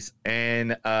movies,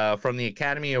 and from the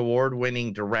Academy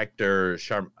Award-winning director,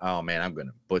 I'm going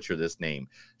to butcher this name,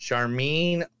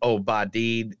 Sharmeen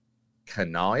Obaid-Chinoy.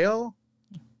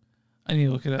 I need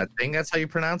to look it up. I think that's how you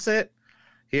pronounce it.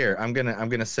 Here, I'm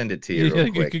gonna send it to you real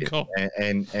quick, good call.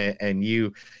 and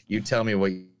you tell me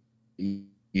what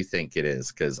you think it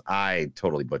is, because I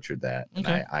totally butchered that.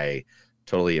 Okay. And I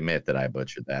totally admit that I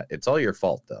butchered that. It's all your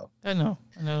fault, though. I know.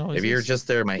 If you were just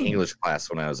there in my English class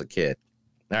when I was a kid.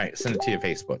 All right, send it to your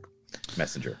Facebook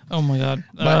Messenger. Oh my God.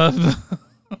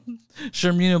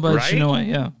 Sharmeen Obaid-Chinoy,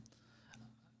 yeah.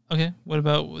 Okay, what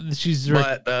about she's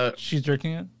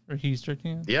directing it, or he's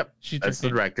directing it? Yep, that's the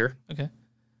director. Okay,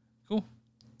 cool.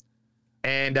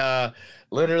 And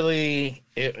literally,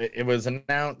 it was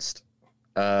announced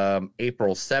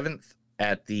April 7th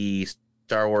at the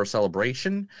Star Wars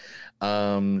Celebration.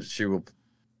 She will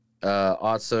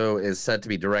also is set to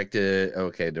be directed.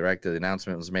 The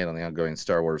announcement was made on the ongoing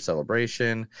Star Wars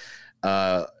Celebration.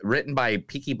 Written by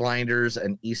Peaky Blinders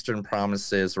and Eastern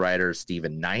Promises writer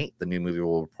Stephen Knight. The new movie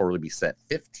will reportedly be set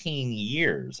 15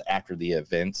 years after the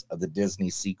events of the Disney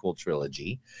sequel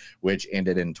trilogy, which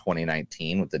ended in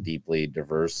 2019 with the deeply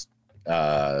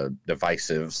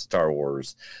divisive Star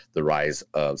Wars The Rise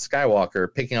of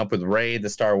Skywalker. Picking up with Rey, the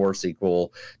Star Wars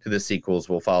sequel to the sequels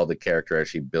will follow the character as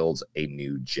she builds a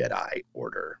new Jedi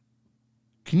Order.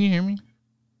 Can you hear me?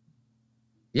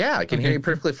 Yeah, I can hear you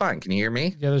perfectly fine. Can you hear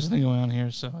me? Yeah, there's something going on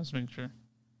here, so let's make sure.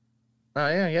 Oh,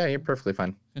 yeah, you're perfectly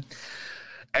fine.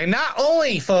 And not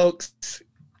only, folks,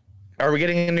 are we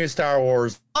getting a new Star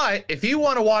Wars, but if you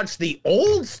want to watch the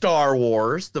old Star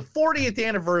Wars, the 40th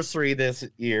anniversary this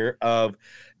year of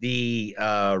the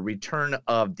Return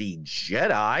of the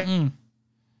Jedi,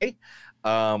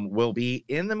 will be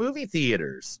in the movie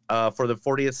theaters for the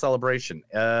 40th celebration.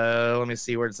 Let me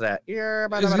see where it's at. Here,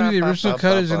 Is it the original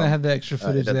cut, or is it going to have the extra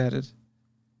footage added?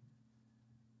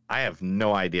 I have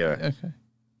no idea. Okay.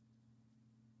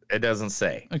 It doesn't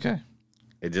say. Okay.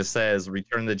 It just says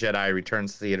Return of the Jedi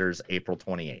returns theaters April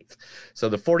 28th. So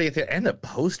the 40th, and the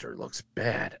poster looks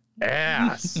bad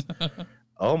ass.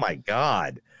 Oh my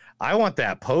God. I want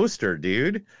that poster,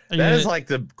 dude. That is like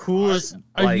the coolest.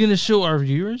 Are you going to show our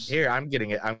viewers? Here, I'm getting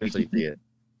it. I'm going to see it.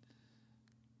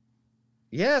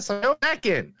 Yes, I know back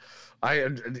in.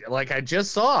 I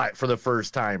just saw it for the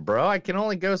first time, bro. I can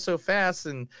only go so fast,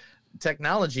 and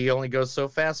technology only goes so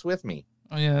fast with me.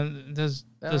 Oh yeah, does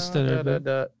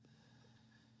stutter.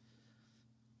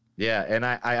 Yeah, and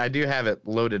I do have it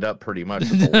loaded up pretty much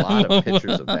with a lot of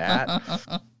pictures of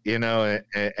that, you know,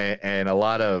 and a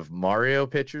lot of Mario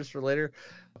pictures for later.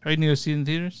 Are you going to go see it in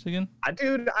theaters again?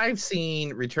 Dude, I've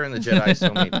seen Return of the Jedi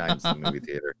so many times in the movie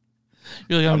theater.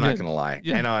 Really, I'm not gonna lie.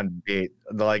 Yeah. And on date,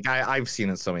 like I've seen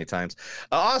it so many times.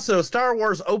 Also, Star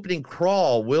Wars opening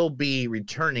crawl will be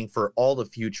returning for all the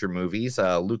future movies.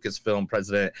 Lucasfilm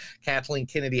president Kathleen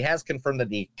Kennedy has confirmed that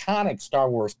the iconic Star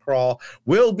Wars crawl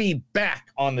will be back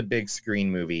on the big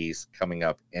screen movies coming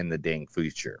up in the dang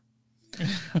future.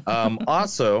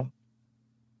 Also,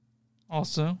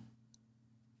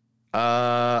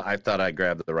 I thought I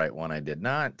grabbed the right one. I did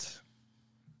not.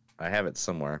 I have it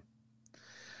somewhere.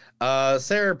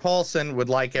 Sarah Paulson would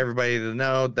like everybody to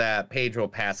know that Pedro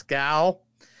Pascal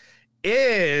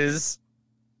is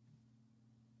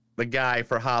the guy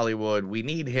for Hollywood. We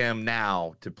need him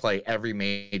now to play every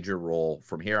major role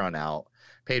from here on out.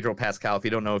 Pedro Pascal, if you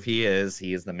don't know if he is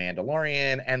the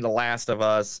Mandalorian and The Last of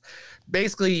Us.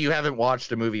 Basically, you haven't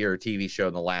watched a movie or a TV show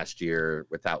in the last year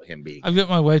without him being. I've got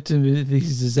my wife to admit that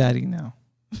he's a zaddy now.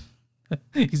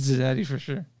 He's a zaddy for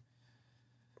sure.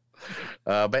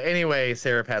 But anyway,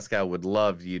 Sarah Pascal would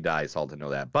love you guys all to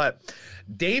know that. But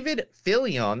David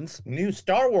Fillion's new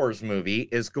Star Wars movie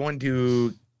is going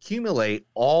to accumulate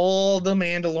all the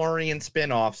Mandalorian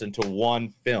spinoffs into one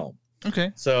film.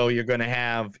 Okay. So you're going to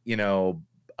have, you know,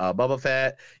 Boba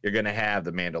Fett. You're going to have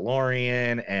the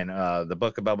Mandalorian and the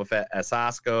Book of Boba Fett.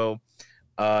 Asasco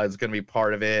is going to be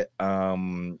part of it.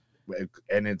 And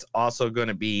it's also going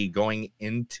to be going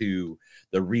into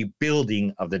the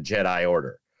rebuilding of the Jedi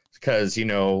Order. Because, you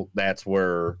know, that's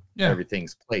where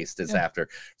everything's placed is after.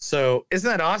 So isn't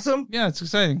that awesome? Yeah, it's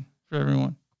exciting for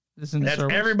everyone.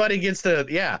 Everybody gets to,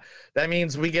 that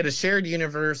means we get a shared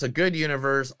universe, a good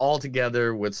universe all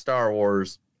together with Star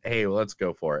Wars. Hey, well, let's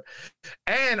go for it.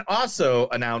 And also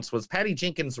announced was Patty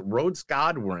Jenkins' Rhodes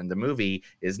Godwin. The movie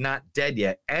is not dead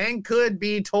yet and could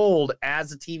be told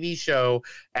as a TV show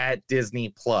at Disney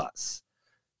Plus.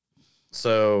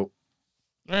 So,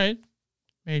 all right.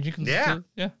 Maybe you can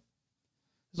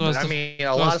So I mean,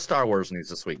 a lot of Star Wars news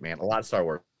this week, man. A lot of Star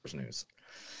Wars news.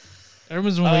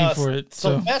 Everyone's been waiting for it.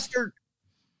 Sylvester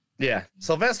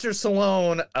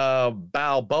Stallone,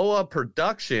 Balboa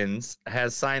Productions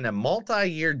has signed a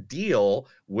multi-year deal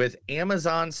with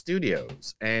Amazon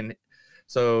Studios. And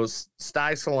so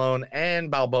Sty Stallone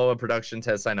and Balboa Productions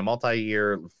has signed a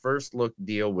multi-year first look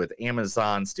deal with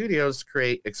Amazon Studios to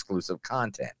create exclusive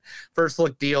content. First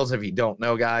look deals, if you don't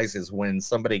know, guys, is when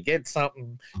somebody gets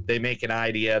something, they make an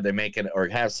idea, they make it or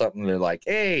have something, they're like,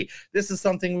 hey, this is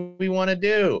something we want to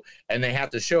do. And they have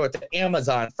to show it to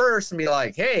Amazon first and be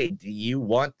like, hey, do you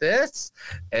want this?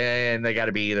 And they got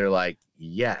to be either like,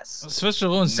 yes. Especially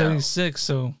Stallone 76,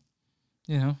 so,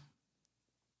 you know.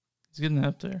 He's getting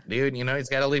up there, dude. You know he's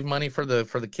got to leave money for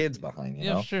the kids behind. You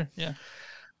know, sure, yeah.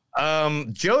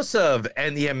 Joseph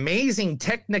and the Amazing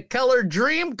Technicolor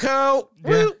Dreamcoat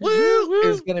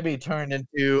is going to be turned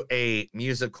into a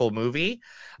musical movie.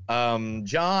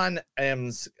 John M.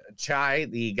 Chai,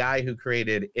 the guy who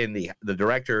created the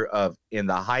director of In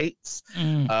the Heights,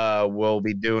 will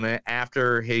be doing it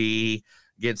after he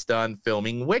gets done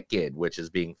filming Wicked, which is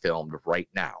being filmed right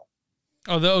now.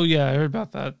 Oh yeah, I heard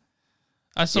about that.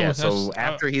 So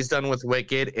after he's done with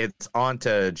Wicked, it's on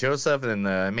to Joseph and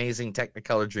the Amazing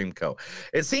Technicolor Dreamcoat.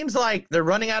 It seems like they're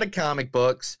running out of comic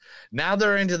books. Now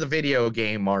they're into the video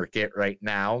game market right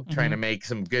now, trying to make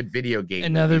some good video game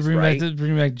and now they're movies,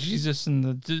 bringing back Jesus and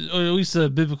or at least the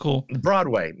biblical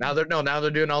Broadway. Now they're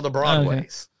doing all the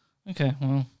Broadways. Okay,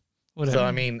 well, whatever. So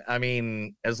I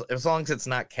mean, as long as it's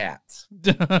not cats,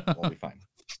 we'll be fine.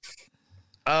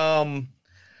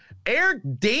 Eric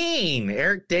Dane.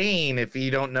 Eric Dane, if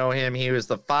you don't know him, he was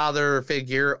the father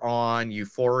figure on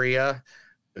Euphoria,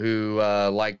 who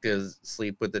liked to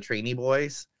sleep with the trainee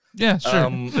boys. Yeah, sure.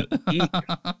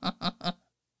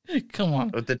 Come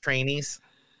on. With the trainees.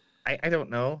 I don't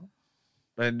know.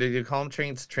 Do you call them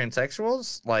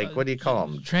transsexuals? Like, what do you call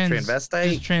them?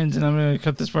 Transvestite? Trans, and I'm going to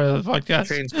cut this part of the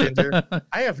podcast. Transgender?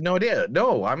 I have no idea.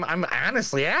 No, I'm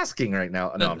honestly asking right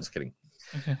now. No, I'm just kidding.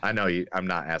 Okay. I know you. I'm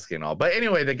not asking at all. But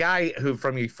anyway, the guy who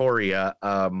from Euphoria,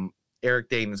 Eric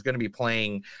Dane, is going to be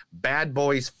playing Bad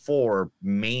Boys 4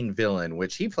 main villain,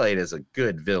 which he played as a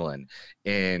good villain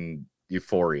in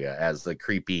Euphoria as the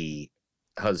creepy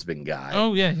husband guy.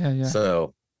 Oh, yeah.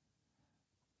 So,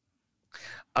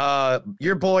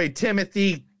 your boy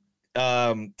Timothy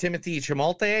Chalamet.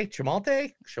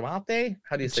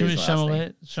 How do you say his last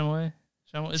name?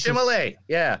 Chalamet.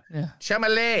 Yeah.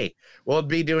 Chalamet will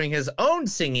be doing his own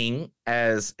singing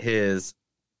as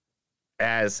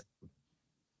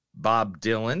Bob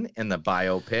Dylan in the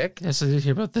biopic. Yes, I did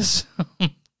hear about this.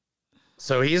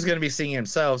 So he's going to be singing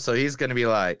himself. So he's going to be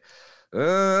like,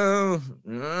 oh,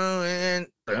 and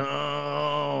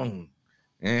oh.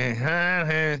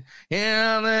 Right?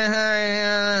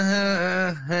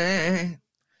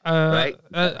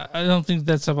 I don't think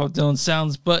that's how Bob Dylan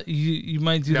sounds, but you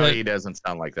might do that. No, he doesn't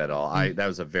sound like that at all. That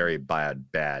was a very bad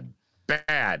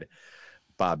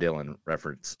Bob Dylan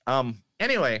reference.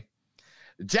 Anyway,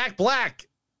 Jack Black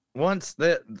wants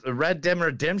the Red Dead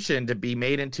Redemption to be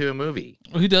made into a movie.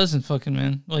 Who doesn't, fucking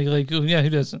man? Who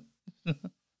doesn't?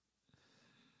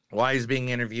 While he's being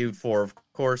interviewed for, of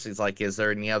course, he's like, is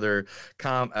there any other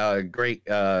great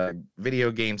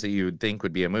video games that you would think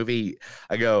would be a movie?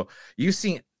 I go, you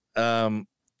seen, there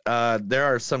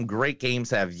are some great games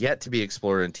that have yet to be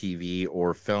explored in TV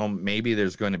or film. Maybe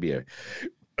there's going to be a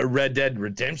Red Dead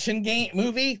Redemption game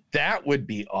movie. That would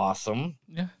be awesome.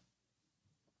 Yeah.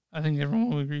 I think everyone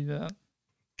will agree to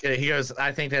that. He goes,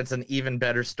 I think that's an even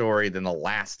better story than The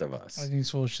Last of Us. I think it's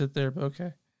full of shit there, but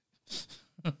okay.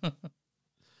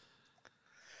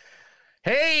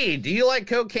 Hey, do you like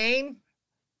cocaine?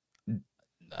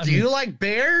 Do you like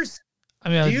bears?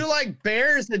 Do you like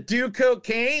bears that do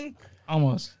cocaine?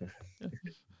 Almost.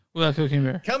 Without cocaine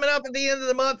bear. Coming up at the end of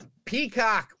the month,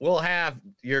 Peacock will have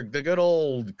the good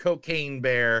old cocaine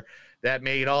bear that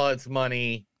made all its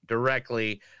money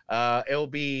directly. It'll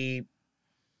be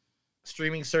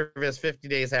streaming service 50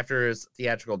 days after his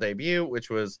theatrical debut, which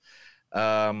was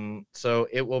so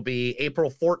it will be April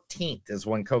 14th is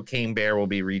when Cocaine Bear will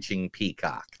be reaching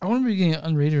Peacock. I want to be getting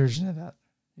an unrated version of that.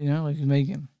 You know, like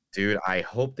Megan. Dude, I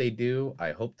hope they do.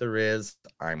 I hope there is.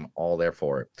 I'm all there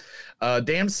for it.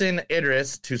 Damson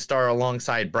Idris to star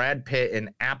alongside Brad Pitt in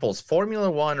Apple's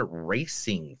Formula One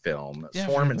racing film. Yeah,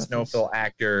 Swarm and Snowfield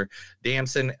actor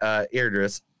Damson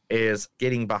Idris is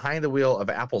getting behind the wheel of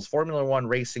Apple's Formula One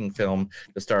racing film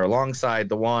to star alongside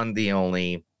the one, the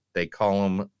only. They call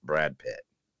him Brad Pitt.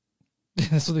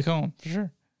 That's what they call him, for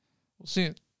sure. We'll see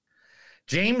it.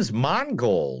 James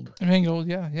Mangold. Mangold,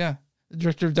 yeah. The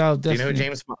director of Dial of Destiny. Do you know who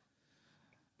James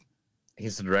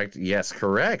He's the director. Yes,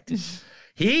 correct.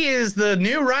 He is the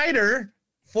new writer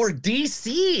for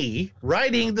DC,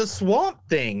 writing the Swamp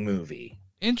Thing movie.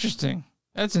 Interesting.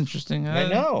 That's interesting. I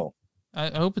know.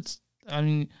 I hope it's... I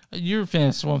mean, you're a fan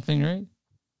of Swamp Thing, right?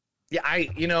 Yeah,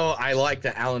 I like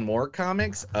the Alan Moore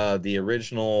comics, the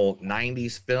original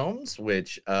 90s films,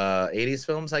 which 80s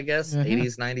films, I guess,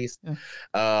 80s,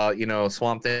 90s.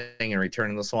 Swamp Thing and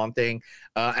Return of the Swamp Thing.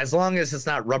 As long as it's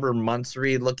not Rubber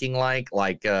Munstery looking like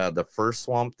the first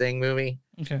Swamp Thing movie,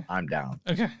 okay, I'm down.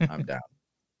 Okay. I'm down.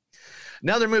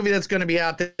 Another movie that's going to be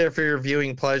out there for your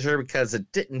viewing pleasure because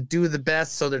it didn't do the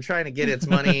best, so they're trying to get its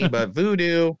money, but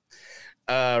Vudu.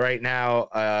 Right now,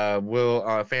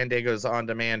 Fandango's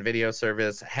on-demand video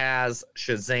service has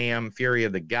Shazam: Fury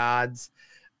of the Gods.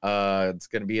 It's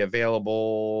going to be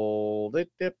available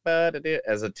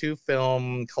as a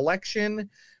 2-film collection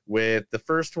with the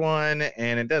first one,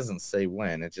 and it doesn't say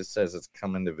when. It just says it's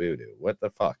coming to Vudu. What the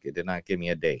fuck? It did not give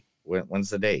me a date. When's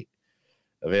the date?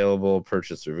 Available,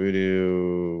 purchase through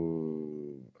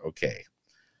Vudu. Okay.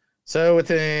 So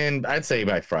within, I'd say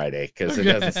by Friday, because it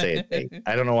doesn't say a date.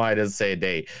 I don't know why it doesn't say a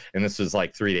date. And this was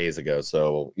like 3 days ago.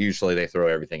 So usually they throw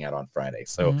everything out on Friday.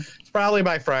 So it's probably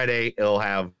by Friday it'll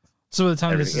have. So by the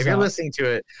time this is if you're out. listening to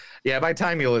it, by the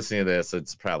time you're listening to this,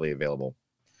 it's probably available.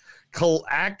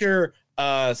 Actor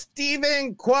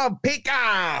Stephen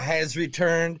Kwapika has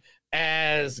returned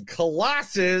as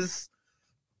Colossus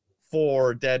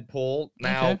for Deadpool.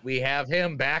 Now we have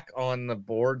him back on the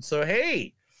board. So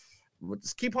hey.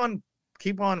 Just keep on.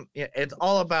 It's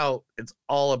all about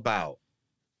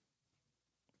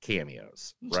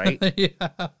cameos, right?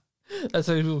 Yeah. That's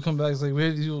how people come back. It's like, where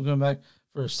do these people come back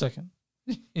for a second?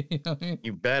 You know what I mean?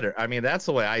 You better. I mean, that's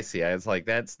the way I see it. It's like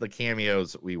that's the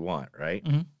cameos we want, right?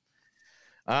 Mhm.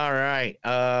 All right.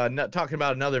 Talking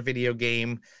about another video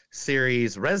game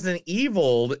series, Resident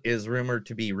Evil is rumored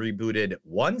to be rebooted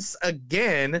once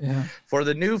again for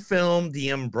the new film, The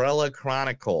Umbrella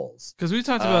Chronicles. Because we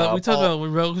talked about what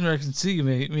Rogen Record Season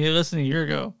made less than a year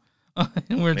ago,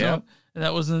 and we're talking, and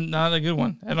that wasn't not a good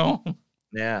one at all.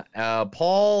 Yeah.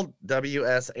 Paul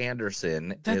W.S.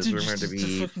 Anderson That is dude rumored just to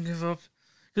be fucking give up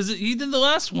because he did the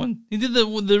last one. He did the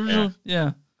original.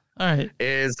 Yeah. All right.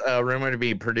 Is rumored to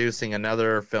be producing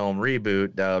another film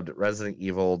reboot dubbed Resident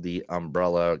Evil: The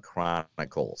Umbrella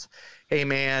Chronicles. Hey,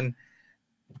 man,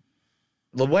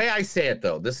 the way I say it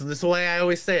though, this is the way I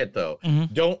always say it though.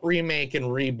 Don't remake and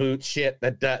reboot shit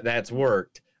that's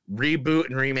worked. Reboot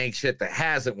and remake shit that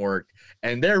hasn't worked,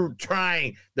 and they're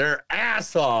trying their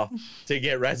ass off to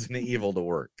get Resident Evil to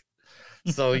work.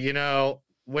 So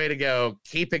way to go.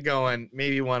 Keep it going.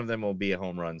 Maybe one of them will be a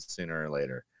home run sooner or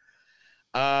later.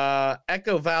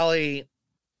 Echo Valley,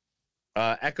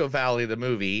 the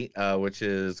movie, which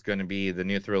is going to be the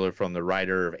new thriller from the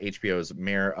writer of HBO's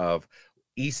Mayor of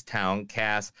Easttown,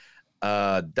 cast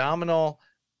Domhnall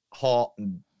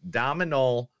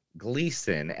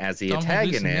Gleeson as the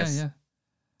antagonist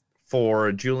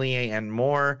for Julianne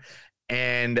Moore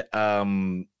and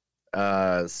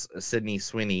Sydney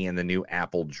Sweeney in the new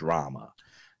Apple drama.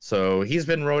 So he's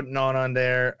been written on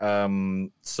there.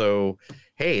 So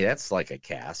hey, that's like a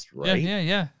cast, right?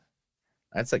 Yeah.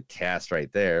 That's a cast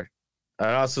right there. It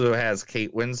also has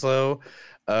Kate Winslow.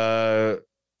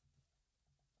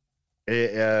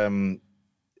 It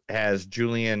has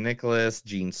Julian Nicholas,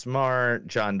 Gene Smart,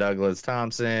 John Douglas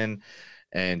Thompson,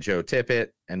 and Joe Tippett,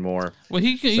 and more. Well,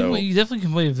 he definitely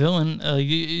can play a villain. I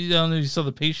don't know if you saw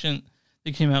The Patient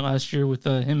that came out last year with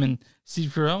him and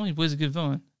Steve Carell. He plays a good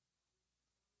villain.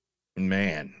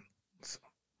 Man.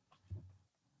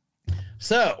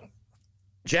 So,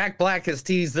 Jack Black has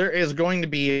teased there is going to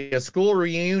be a School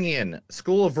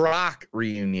of Rock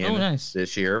reunion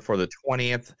this year for the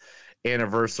 20th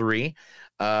anniversary.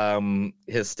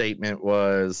 His statement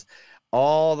was,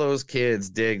 all those kids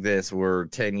dig this were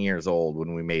 10 years old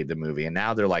when we made the movie, and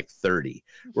now they're like 30.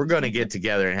 We're going to get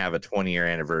together and have a 20-year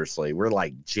anniversary. We're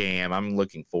like jam. I'm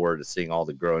looking forward to seeing all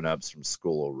the grown-ups from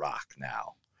School of Rock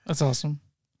now. That's awesome.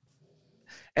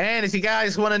 And if you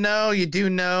guys want to know, you do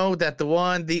know that the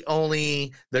one, the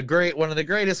only, one of the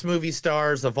greatest movie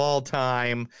stars of all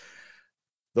time,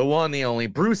 the one, the only,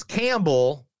 Bruce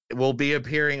Campbell, will be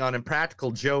appearing on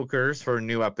Impractical Jokers for a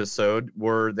new episode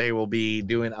where they will be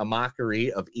doing a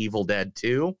mockery of Evil Dead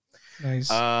 2. Nice.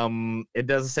 It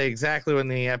doesn't say exactly when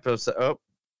the episode. Oh,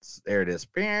 there it is.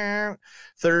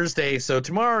 Thursday. So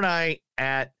tomorrow night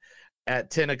at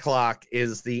 10 o'clock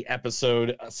is the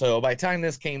episode. So by the time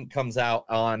this comes out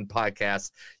on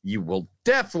podcast, you will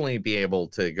definitely be able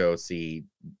to go see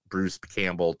Bruce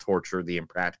Campbell torture the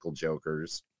Impractical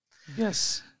Jokers.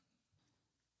 Yes.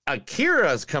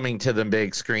 Akira's coming to the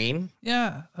big screen.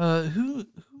 Yeah. Who's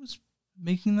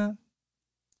making that?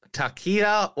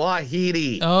 Takeya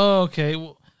Waititi. Oh, okay.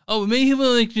 Well, maybe he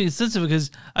will make me sensitive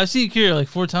because I've seen Akira like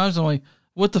 4 times. I'm like,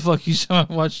 what the fuck? You should have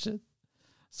watched it.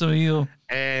 So you.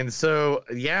 And so,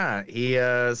 yeah, he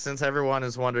since everyone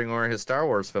is wondering where his Star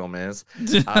Wars film is,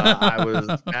 I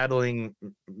was battling,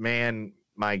 man.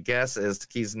 My guess is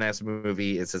Takeya's next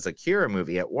movie is his Akira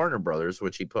movie at Warner Brothers,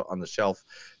 which he put on the shelf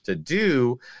to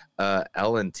do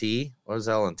L&T. What was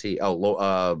L&T?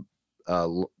 Oh,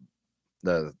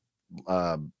 the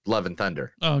Love and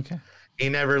Thunder. Oh, okay. He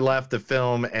never left the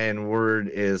film, and word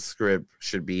is script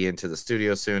should be into the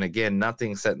studio soon. Again,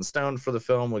 nothing set in stone for the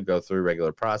film. Would go through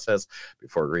regular process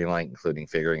before greenlight, including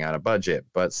figuring out a budget.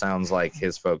 But sounds like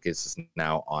his focus is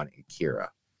now on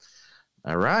Akira.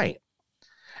 All right.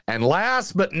 And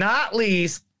last but not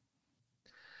least,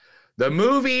 the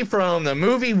movie from the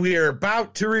movie we're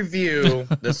about to review,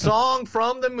 the song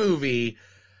from the movie,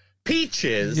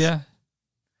 Peaches,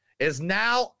 is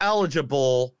now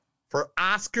eligible for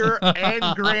Oscar and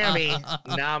Grammy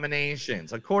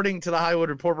nominations. According to the Hollywood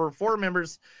Reporter, 4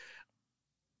 members.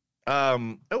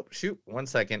 Oh, shoot. 1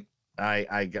 second.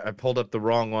 I pulled up the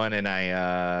wrong one, and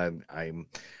I'm.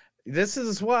 This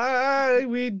is why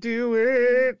we do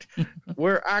it,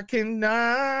 where I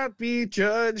cannot be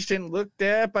judged and looked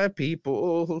at by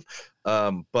people.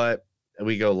 But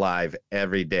we go live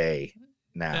every day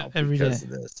now because of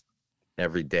this.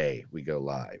 Every day we go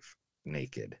live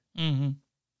naked. Mm-hmm.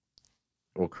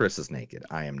 Well, Chris is naked.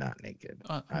 I am not naked.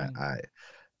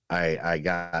 I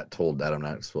got told that I'm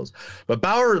not exposed. But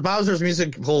Bowser's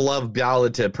musical love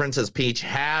ballad to Princess Peach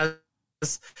has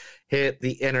hit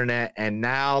the internet and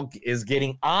now is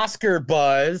getting Oscar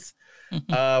buzz.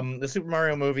 The Super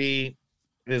Mario movie,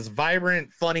 this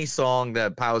vibrant, funny song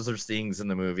that Bowser sings in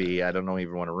the movie. I don't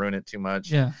even want to ruin it too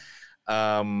much. Yeah.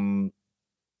 But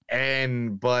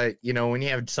you know, when you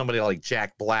have somebody like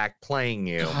Jack Black playing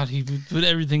you, God, he put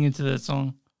everything into that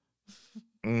song.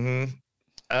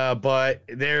 But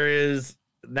there is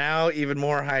now even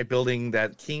more hype building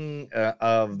that King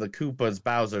of the Koopas,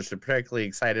 Bowser, should be particularly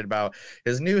excited about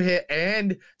his new hit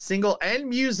and single and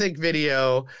music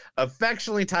video,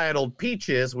 affectionately titled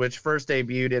Peaches, which first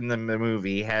debuted in the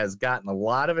movie, has gotten a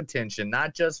lot of attention,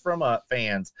 not just from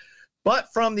fans,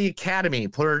 but from the Academy.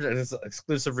 Per an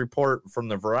exclusive report from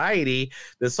the Variety,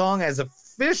 the song has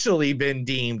officially been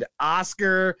deemed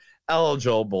Oscar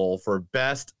eligible for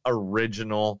Best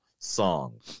Original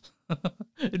Song.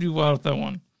 I do wild with that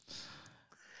one.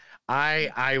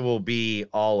 I will be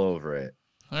all over it.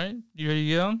 All right, you ready to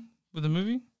get on with the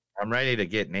movie? I'm ready to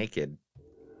get naked.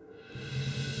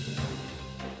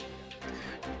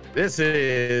 This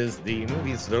is the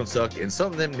Movies Don't Suck in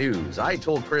Some of Them News. I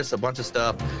told Chris a bunch of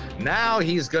stuff. Now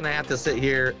he's going to have to sit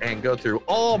here and go through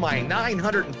all my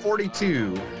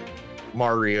 942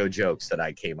 Mario jokes that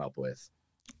I came up with.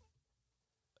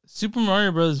 Super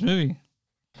Mario Brothers movie.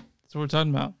 That's what we're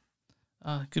talking about.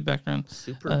 Good background.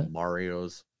 Super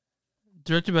Mario's.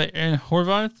 Directed by Aaron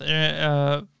Horvath.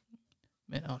 Aaron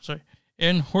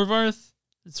Horvath.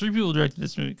 3 people directed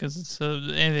this movie because it's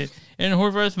Aaron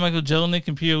Horvath, Michael Jelenic,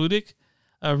 and Peter Ludick.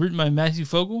 Written by Matthew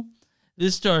Fogel.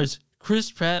 This stars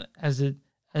Chris Pratt as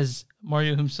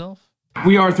Mario himself.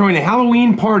 We are throwing a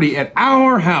Halloween party at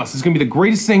our house. It's going to be the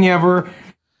greatest thing ever.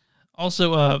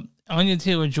 Also, Anya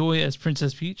Taylor-Joy as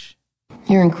Princess Peach.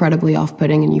 You're incredibly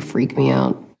off-putting and you freak me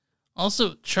out.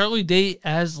 Also, Charlie Day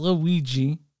as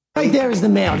Luigi. Right there is the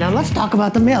mail. Now let's talk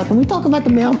about the mail. Can we talk about the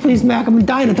mail, please, Mac? I'm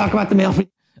dying to talk about the mail.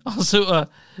 Also,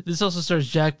 this also stars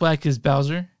Jack Black as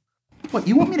Bowser. What,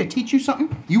 you want me to teach you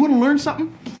something? You want to learn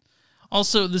something?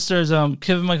 Also, this stars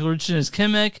Kevin Michael Richardson as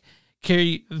Kemek,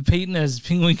 Carrie Payton as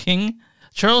Penguin King,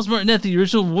 Charles Martinet, the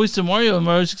original voice of Mario in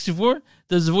Mario 64,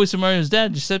 does the voice of Mario's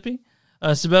dad, Giuseppe.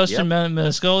 Sebastian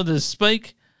Maniscalco does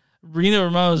Spike. Reno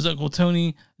Romano is Uncle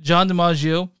Tony. John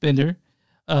DiMaggio, Bender,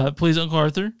 plays Uncle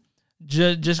Arthur.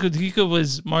 Jessica Takiko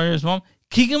plays Mario's mom.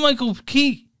 Kegan Michael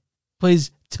Key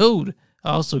plays Toad.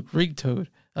 Also, great Toad.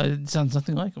 It sounds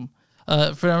nothing like him.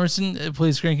 Fred Emerson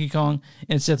plays Cranky Kong,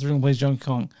 and Seth Rogen plays Donkey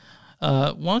Kong.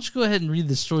 Why don't you go ahead and read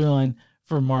the storyline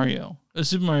for Mario, a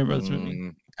Super Mario Bros.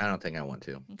 Movie? I don't think I want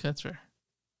to. Okay, that's fair.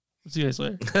 We'll see you guys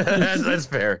later. That's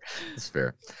fair. That's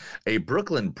fair. A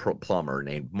Brooklyn plumber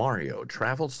named Mario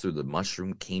travels through the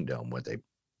Mushroom Kingdom with a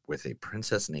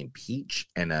princess named Peach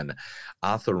and an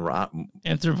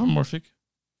anthropomorphic.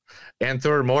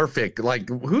 Like,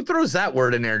 who throws that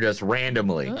word in there just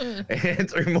randomly?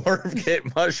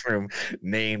 Anthropomorphic mushroom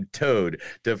named Toad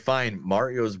to find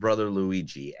Mario's brother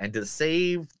Luigi and to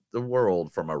save the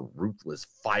world from a ruthless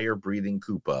fire-breathing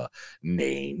Koopa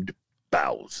named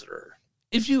Bowser.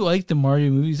 If you like the Mario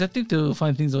movies, I think you'll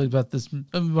find things like about this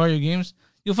Mario games.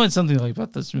 You'll find something like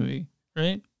about this movie,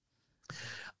 right?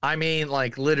 I mean,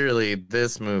 like, literally,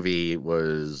 this movie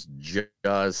was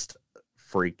just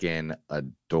freaking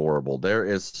adorable. There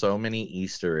is so many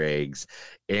Easter eggs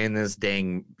in this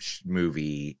dang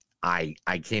movie. I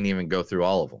can't even go through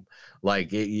all of them.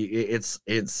 Like,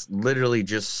 it's literally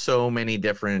just so many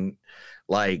different,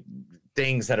 like,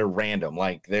 things that are random.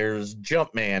 Like, there's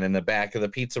Jumpman in the back of the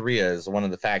pizzeria is one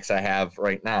of the facts I have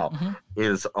right now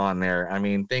is on there. I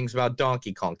mean, things about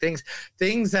Donkey Kong, things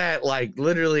that, like,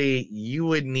 literally you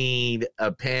would need a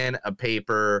pen, a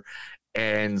paper,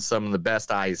 and some of the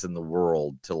best eyes in the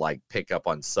world to, like, pick up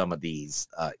on some of these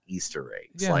Easter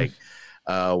eggs. Yeah. Like,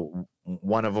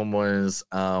 one of them was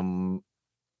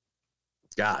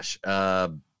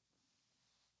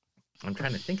I'm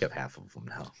trying to think of half of them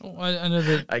now. Oh, I know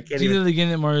that. I can't Do you know even... the game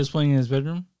that Mario's playing in his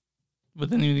bedroom? What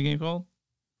the name of the game called?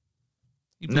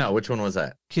 No, which one was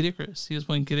that? Kid Icarus. He was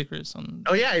playing Kid Icarus on.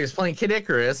 Oh yeah, he was playing Kid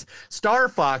Icarus. Star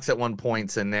Fox at one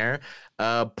point's in there.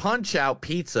 Punch Out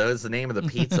Pizza is the name of the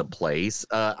pizza place.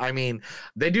 I mean,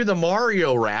 they do the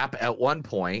Mario rap at one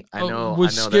point. I know.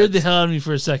 Which scared the hell out of me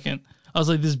for a second. I was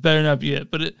like, this better not be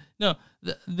it. But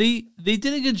they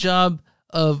did a good job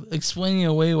of explaining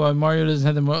away why Mario doesn't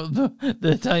have the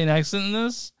Italian accent in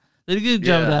this. They did a good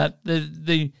job of that.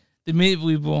 They made it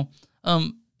believable.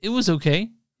 It was okay.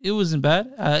 It wasn't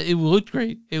bad. It looked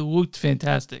great. It looked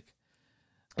fantastic.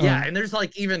 Yeah, and there's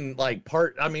like even like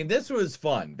I mean, this was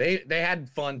fun. They had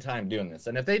fun time doing this.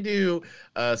 And if they do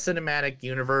a cinematic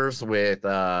universe with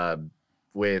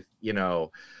you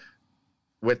know,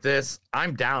 with this,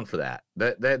 I'm down for that.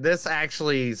 This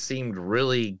actually seemed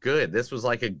really good. This was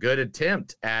like a good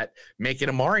attempt at making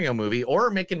a Mario movie or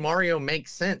making Mario make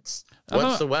sense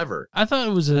whatsoever. I thought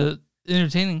it was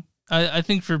entertaining. I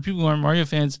think for people who aren't Mario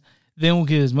fans, they won't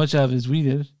get as much out of it as we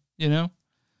did, you know?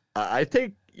 I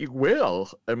think you will.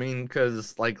 I mean,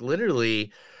 because like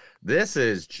literally, this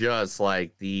is just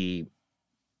like the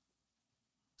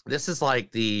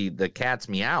cat's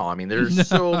meow. I mean, there's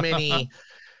so many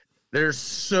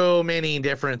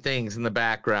different things in the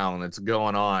background that's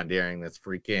going on during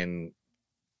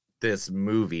this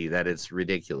movie that it's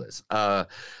ridiculous. The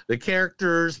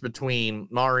characters between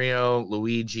Mario,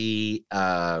 Luigi,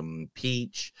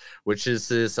 Peach, which is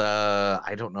this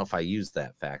I don't know if I used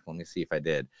that fact. Let me see if I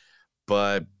did.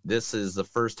 But this is the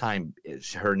first time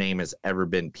her name has ever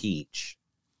been Peach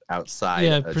outside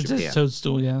of Princess Japan.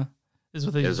 Toadstool, yeah. Is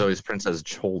what they It was always Princess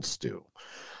Toadstool.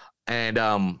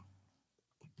 And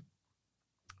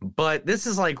but this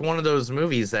is like one of those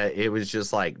movies that it was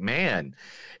just like, man,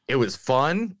 it was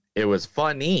fun. It was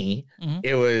funny. Mm-hmm.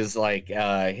 It was like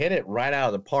hit it right out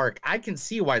of the park. I can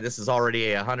see why this is already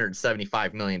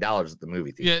 $175 million at the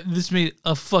movie theater. Yeah, this made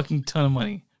a fucking ton of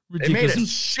money. Ridiculous. It made a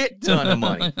shit ton of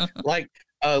money. Like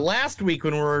last week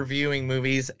when we were reviewing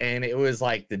movies, and it was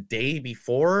like the day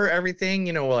before everything,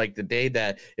 you know, like the day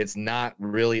that it's not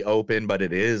really open, but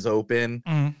it is open.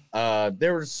 Mm-hmm.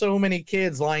 There were so many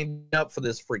kids lined up for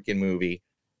this freaking movie.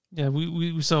 Yeah,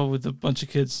 we saw it with a bunch of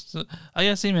kids. So, I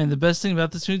gotta say, man, the best thing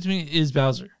about this movie to me is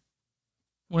Bowser.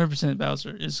 100%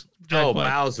 Bowser is Jack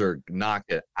Black. Bowser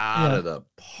knocked it out of the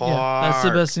park. Yeah, that's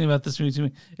the best thing about this movie to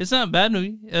me. It's not a bad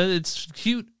movie. It's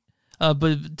cute.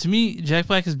 But to me, Jack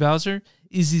Black as Bowser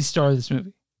is the star of this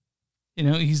movie. You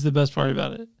know, he's the best part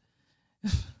about it.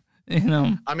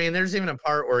 I mean, there's even a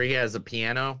part where he has a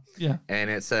piano. Yeah. And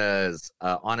it says,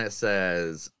 on it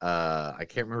says, I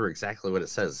can't remember exactly what it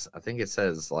says. I think it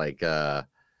says like Koopa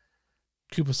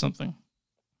something,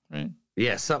 right?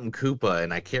 Yeah, something Koopa,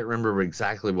 and I can't remember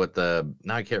exactly what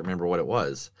I can't remember what it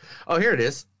was. Oh, here it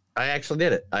is. I actually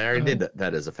did it. I already did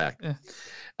that as a fact.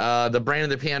 Yeah. The brand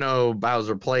of the piano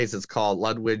Bowser plays, it's called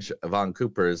Ludwig von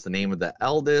Cooper, is the name of the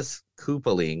eldest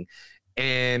Koopaling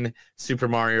in Super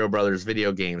Mario Brothers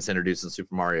video games, introduced in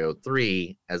Super Mario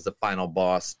 3 as the final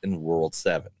boss in World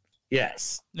 7.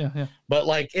 Yes. Yeah. But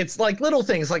like, it's like little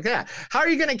things like that. How are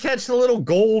you going to catch the little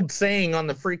gold saying on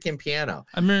the freaking piano?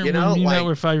 I remember when me and Matt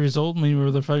were 5 years old. When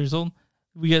we were 5 years old,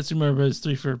 we got Super Mario Bros.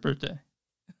 3 for our birthday.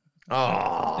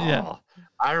 Oh. Yeah.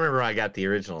 I remember I got the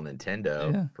original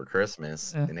Nintendo for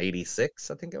Christmas in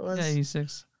 86, I think it was. Yeah,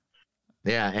 86.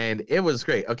 Yeah, and it was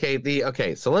great.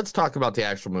 Okay, so let's talk about the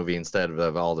actual movie instead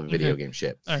of all the video game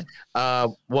shit. All right.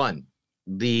 One,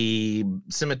 the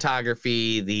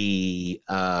cinematography, the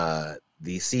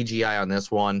CGI on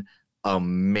this one,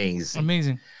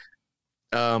 amazing.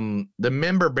 The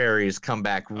member berries come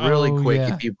back really quick.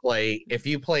 Yeah. If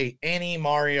you play any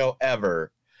Mario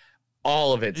ever,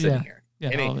 all of it's in here.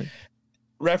 Yeah, all of it.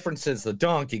 References to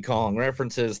Donkey Kong,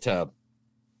 references to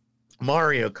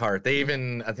Mario Kart. They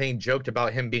even, I think, joked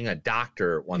about him being a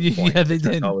doctor at one point. Yeah, they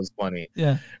did. That was funny.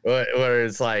 Yeah. Where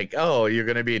it's like, oh, you're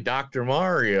going to be Dr.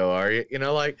 Mario, are you? You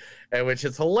know, like, and which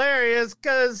is hilarious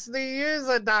because he is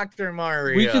a Dr.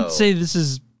 Mario. We could say this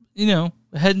is,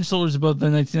 head and shoulders above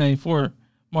the 1994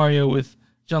 Mario with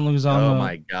John Leguizamo. Oh,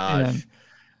 my gosh.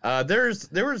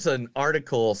 There was an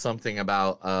article, something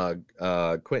about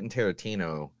Quentin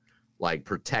Tarantino, like,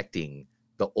 protecting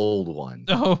the old one.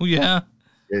 Oh, yeah.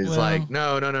 It's like,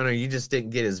 no, you just didn't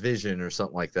get his vision or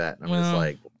something like that. And I'm just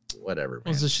like, whatever, man. It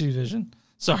was a shitty vision.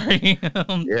 Sorry.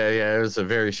 Yeah, it was a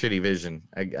very shitty vision.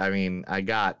 I mean, I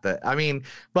got that. I mean,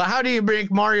 but how do you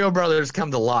make Mario Brothers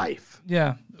come to life?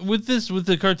 Yeah, with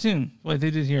the cartoon, like they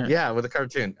did here. Yeah, with the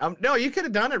cartoon. No, you could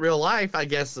have done it real life, I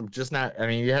guess. Just not. I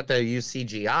mean, you have to use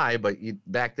CGI, but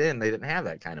back then they didn't have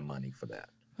that kind of money for that.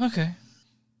 Okay.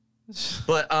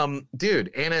 But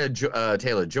dude, Anya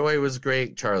Taylor-Joy was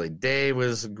great. Charlie Day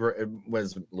was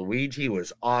Luigi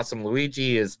was awesome.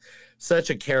 Luigi is such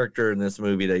a character in this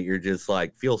movie that you're just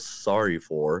like feel sorry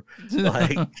for,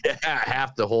 like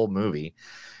half the whole movie,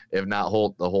 if not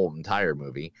the whole entire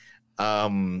movie.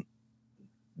 The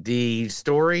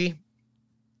story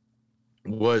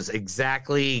was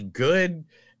exactly good,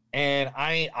 and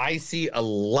I see a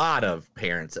lot of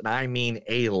parents, and I mean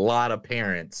a lot of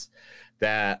parents,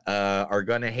 that are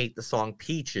going to hate the song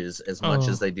Peaches as much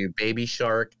as they do Baby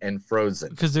Shark and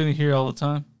Frozen. Because they're going to hear it all the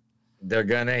time. They're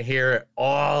going to hear it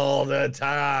all the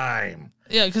time.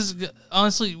 Yeah, because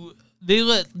honestly, they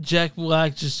let Jack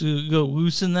Black just go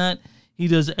loose in that. He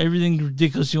does everything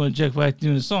ridiculous you want Jack Black to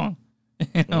do in a song.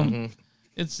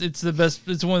 It's the best.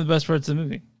 It's one of the best parts of the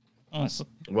movie. Honestly.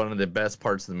 One of the best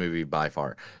parts of the movie by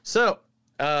far. So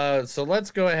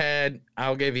let's go ahead.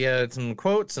 I'll give you some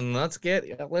quotes and let's get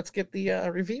the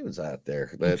reviews out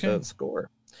there. The score.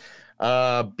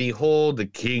 Behold the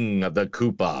king of the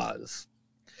Koopas.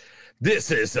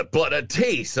 This is but a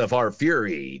taste of our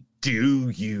fury. Do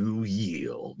you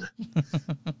yield?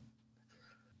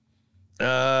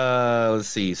 Let's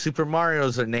see. Super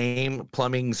Mario's a name.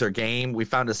 Plumbing's our game. We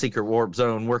found a secret warp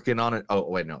zone. Working on it. Oh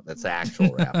wait, no, that's the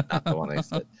actual rap, not the one I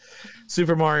said.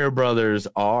 Super Mario Brothers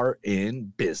are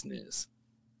in business.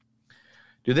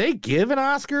 Do they give an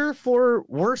Oscar for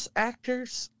worst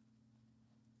actors?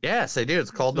 Yes, they do. It's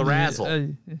called the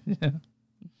Razzle.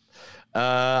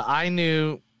 I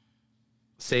knew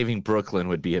saving Brooklyn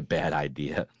would be a bad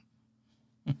idea.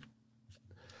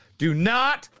 Do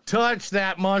not touch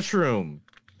that mushroom.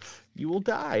 You will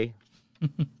die.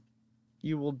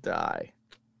 You will die.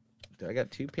 Do I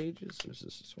got 2 pages? Or is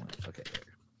this just one? Okay.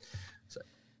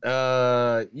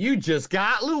 So, you just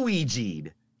got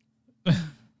Luigi'd.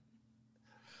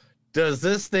 Does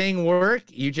this thing work?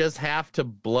 You just have to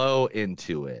blow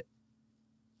into it.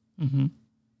 Mm-hmm.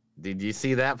 Did you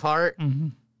see that part? Mm-hmm.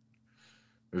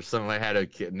 Or somebody had a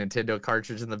Nintendo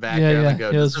cartridge in the background. Yeah. And go,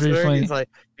 It was really funny. He's like,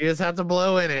 you just have to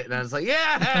blow in it. And I was like,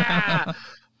 yeah!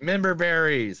 Member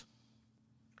berries.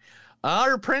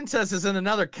 Our princess is in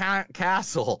another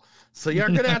castle. So you're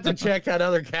going to have to check that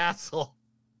other castle.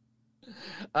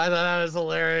 I thought that was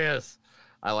hilarious.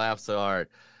 I laughed so hard.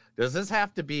 Does this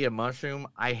have to be a mushroom?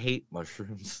 I hate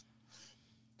mushrooms.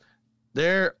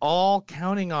 They're all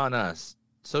counting on us.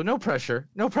 So no pressure.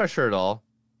 No pressure at all.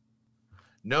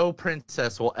 No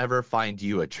princess will ever find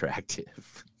you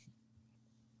attractive.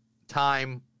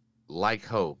 Time, like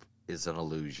hope, is an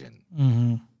illusion.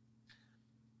 Mm-hmm.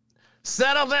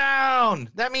 Settle down!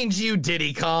 That means you,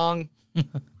 Diddy Kong.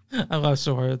 I laughed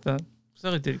so hard at that. I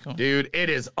like Diddy Kong. Dude,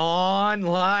 it is on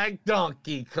like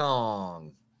Donkey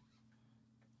Kong.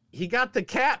 He got the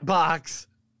cat box.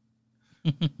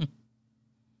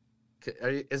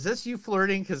 Is this you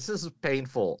flirting? Because this is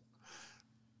painful.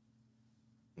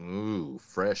 Ooh,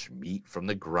 fresh meat from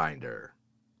the grinder.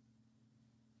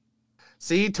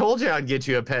 See, told you I'd get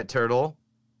you a pet turtle.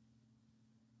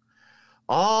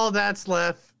 All that's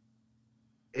left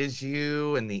is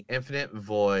you and the infinite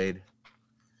void.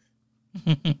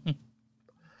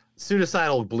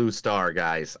 Suicidal blue star,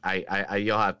 guys.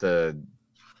 You'll have to.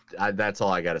 That's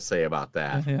all I got to say about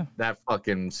that. Yeah. That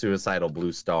fucking suicidal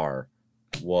blue star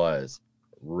was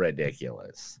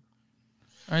ridiculous.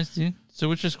 All right, Steve. So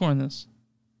what's your score on this?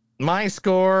 My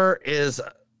score is,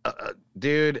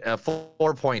 dude, a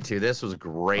 4.2. This was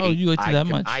great. Oh, you liked it that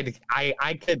much?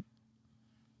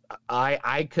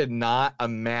 I could not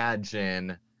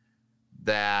imagine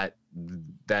that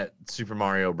Super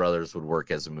Mario Brothers would work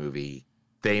as a movie.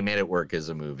 They made it work as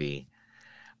a movie.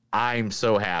 I'm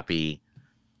so happy.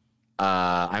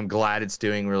 I'm glad it's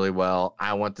doing really well.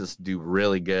 I want this to do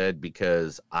really good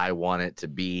because I want it to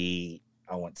be.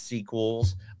 I want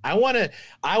sequels. I want a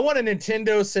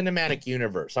Nintendo cinematic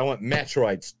universe. I want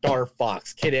Metroid, Star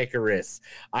Fox, Kid Icarus.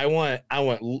 I want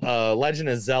Legend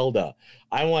of Zelda.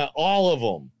 I want all of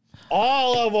them.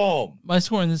 All of them. My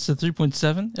score on this is a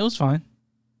 3.7. It was fine.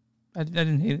 I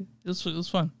didn't hate it. It was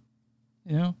fun.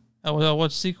 You know, I'll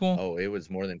watch sequel. Oh, it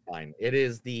was more than fine. It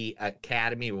is the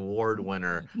Academy Award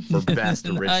winner for Best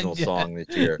Original Song this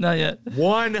year. Not yet.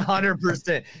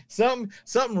 100%.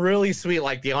 Something really sweet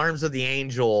like the Arms of the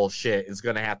Angel shit is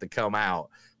going to have to come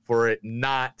out for it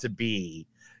not to be,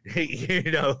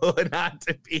 not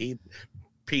to be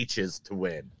Peaches to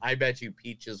win. I bet you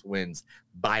Peaches wins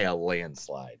by a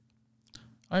landslide.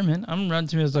 All right, man. I'm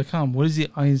RottenTomatoes.com. What is the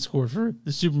audience score for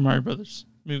the Super Mario Brothers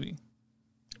movie?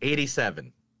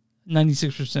 87.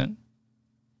 96%.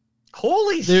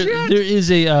 Holy shit! There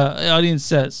is a audience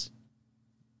says.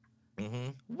 Mm-hmm.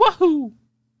 Wahoo!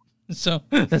 So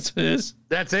that's what it is.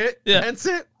 That's it. Yeah. That's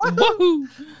it. Wahoo!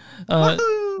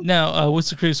 Wahoo! Now,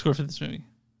 what's the critic score for this movie?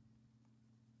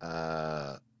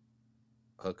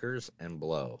 Hookers and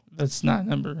blow. That's not a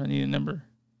number. I need a number.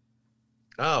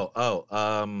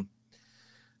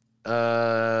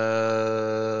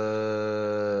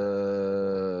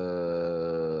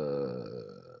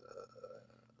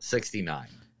 69.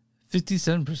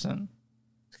 57%.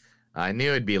 I knew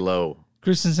it'd be low.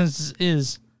 Christian consensus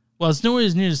is, while it's nowhere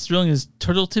as near as thrilling as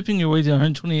turtle tipping your way to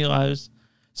 128 lives,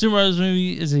 Super Mario's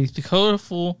movie is a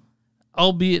colorful,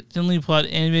 albeit thinly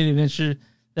plotted animated adventure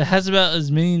that has about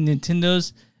as many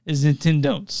Nintendos as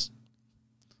Nintendos.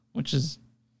 Which is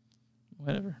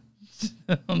whatever.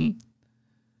 But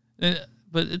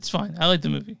it's fine. I like the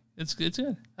movie. It's good.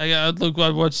 I'd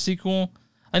watch sequel.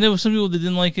 I know some people that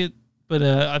didn't like it, but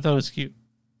I thought it was cute.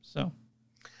 So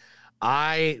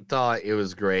I thought it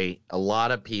was great. A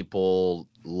lot of people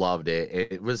loved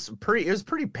it. It was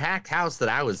pretty packed house that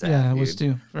I was at. Yeah, it was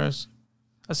too for us.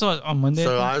 I saw it on Monday.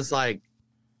 So I was like,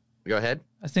 go ahead.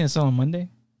 I think I saw it on Monday.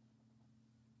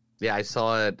 Yeah, I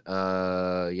saw it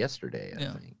yesterday, I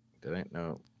think. Did I?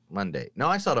 No, Monday. No,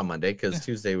 I saw it on Monday because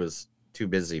Tuesday was too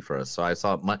busy for us. So I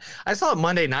saw it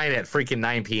Monday night at freaking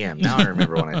 9 p.m. Now I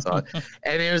remember when I saw it.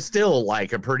 And it was still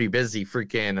like a pretty busy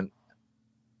freaking,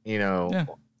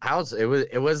 house.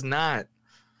 It was not.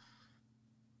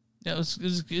 Yeah,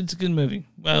 it's a good movie.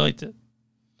 I liked it.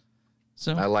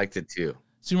 So I liked it too.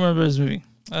 Super Mario Bros. Movie.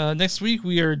 Next week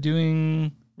we are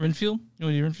doing Renfield. You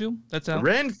want to do Renfield? That's out.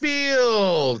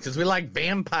 Renfield, because we like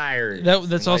vampires.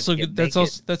 That's also good.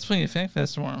 That's playing at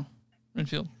FanFest tomorrow.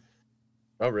 Renfield.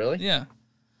 Oh really? Yeah.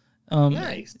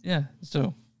 Nice. Yeah.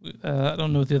 So I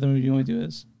don't know what the other movie you want to do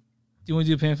is. Do you want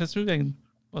to do a FanFest movie? You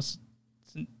want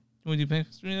to do a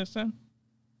FanFest movie next time?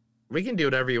 We can do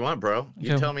whatever you want, bro.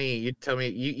 You tell me.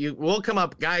 We'll come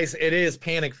up, guys. It is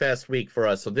Panic Fest week for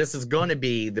us, so this is going to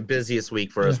be the busiest week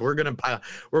for us. We're gonna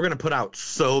put out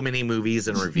so many movies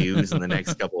and reviews in the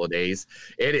next couple of days.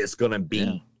 It is gonna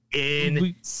be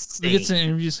insane. We get some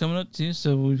interviews coming up too,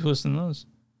 so we'll be posting those.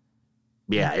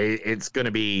 Yeah, it's gonna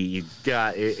be.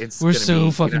 We're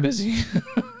so fucking busy.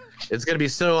 It's gonna be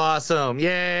so awesome!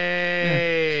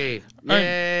 Yay! Yeah.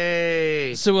 Yay!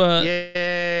 Right. So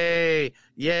yay!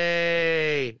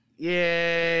 Yay!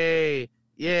 Yay!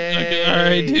 Yay! Okay, all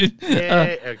right, dude.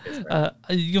 Okay,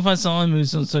 you can find us on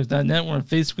moviesonsuck.net. We're on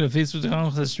Facebook at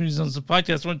facebook.com/moviesonsuck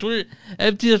podcast. We're on Twitter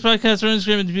at FTS Podcast. We're on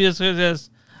Instagram at FTS Podcast.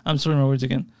 I'm sorry, my words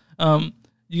again.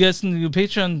 You guys can go to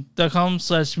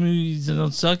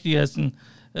patreon.com/moviesonsuck. You guys can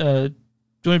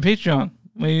join Patreon.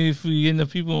 Maybe if we get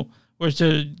enough people, or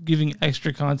start giving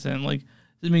extra content, like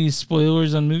maybe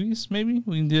spoilers on movies. Maybe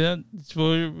we can do that.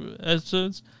 Spoiler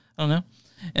episodes. I don't know.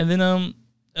 And then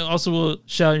also we'll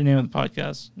shout your name on the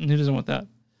podcast. And who doesn't want that?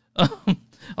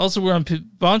 Also, we're on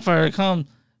bonfire.com.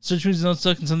 Search Movies Don't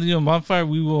Suck and something new on Bonfire.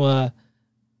 We will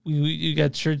we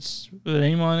got shirts with a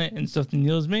name on it and stuff that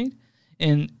Neil's made.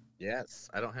 And yes,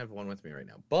 I don't have one with me right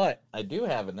now, but I do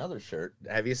have another shirt.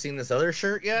 Have you seen this other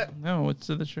shirt yet? No, what's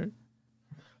the other shirt?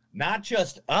 Not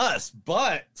just us,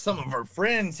 but some of our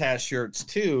friends have shirts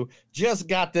too. Just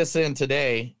got this in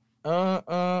today. Nice.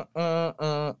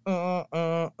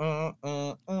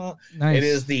 It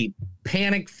is the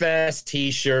Panic Fest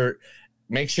t-shirt.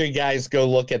 Make sure you guys go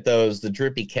look at those. The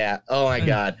Drippy Cat. Oh my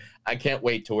God. I can't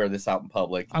wait to wear this out in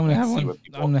public. I'm gonna have one.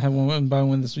 I'm gonna have one and buy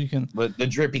one this weekend. But the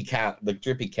Drippy Cat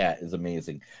is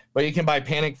amazing. But you can buy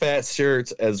Panic Fest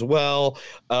shirts as well.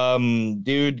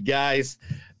 Dude, guys,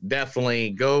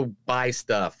 definitely go buy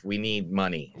stuff. We need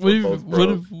money. What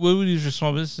would we do for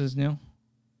small businesses, Neil?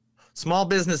 Small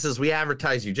businesses, we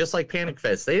advertise you just like Panic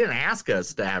Fest. They didn't ask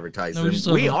us to advertise them.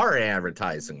 We are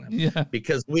advertising them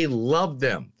because we love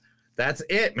them. That's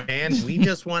it, man. We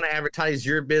just want to advertise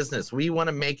your business. We want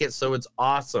to make it so it's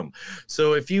awesome.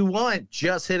 So if you want,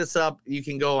 just hit us up. You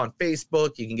can go on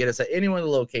Facebook. You can get us at any one of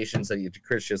the locations that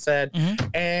Chris just said.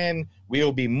 And we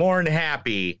will be more than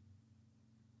happy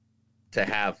to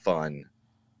have fun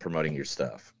promoting your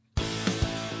stuff.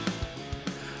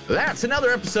 That's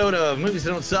another episode of Movies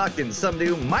Don't Suck and Some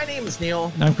Do. My name is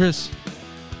Neil. I'm Chris.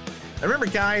 And remember,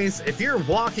 guys, if you're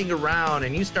walking around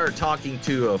and you start talking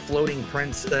to a floating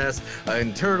princess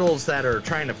and turtles that are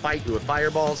trying to fight you with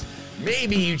fireballs,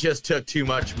 maybe you just took too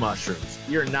much mushrooms.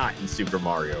 You're not in Super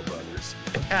Mario Brothers.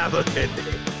 Have a good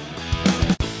day.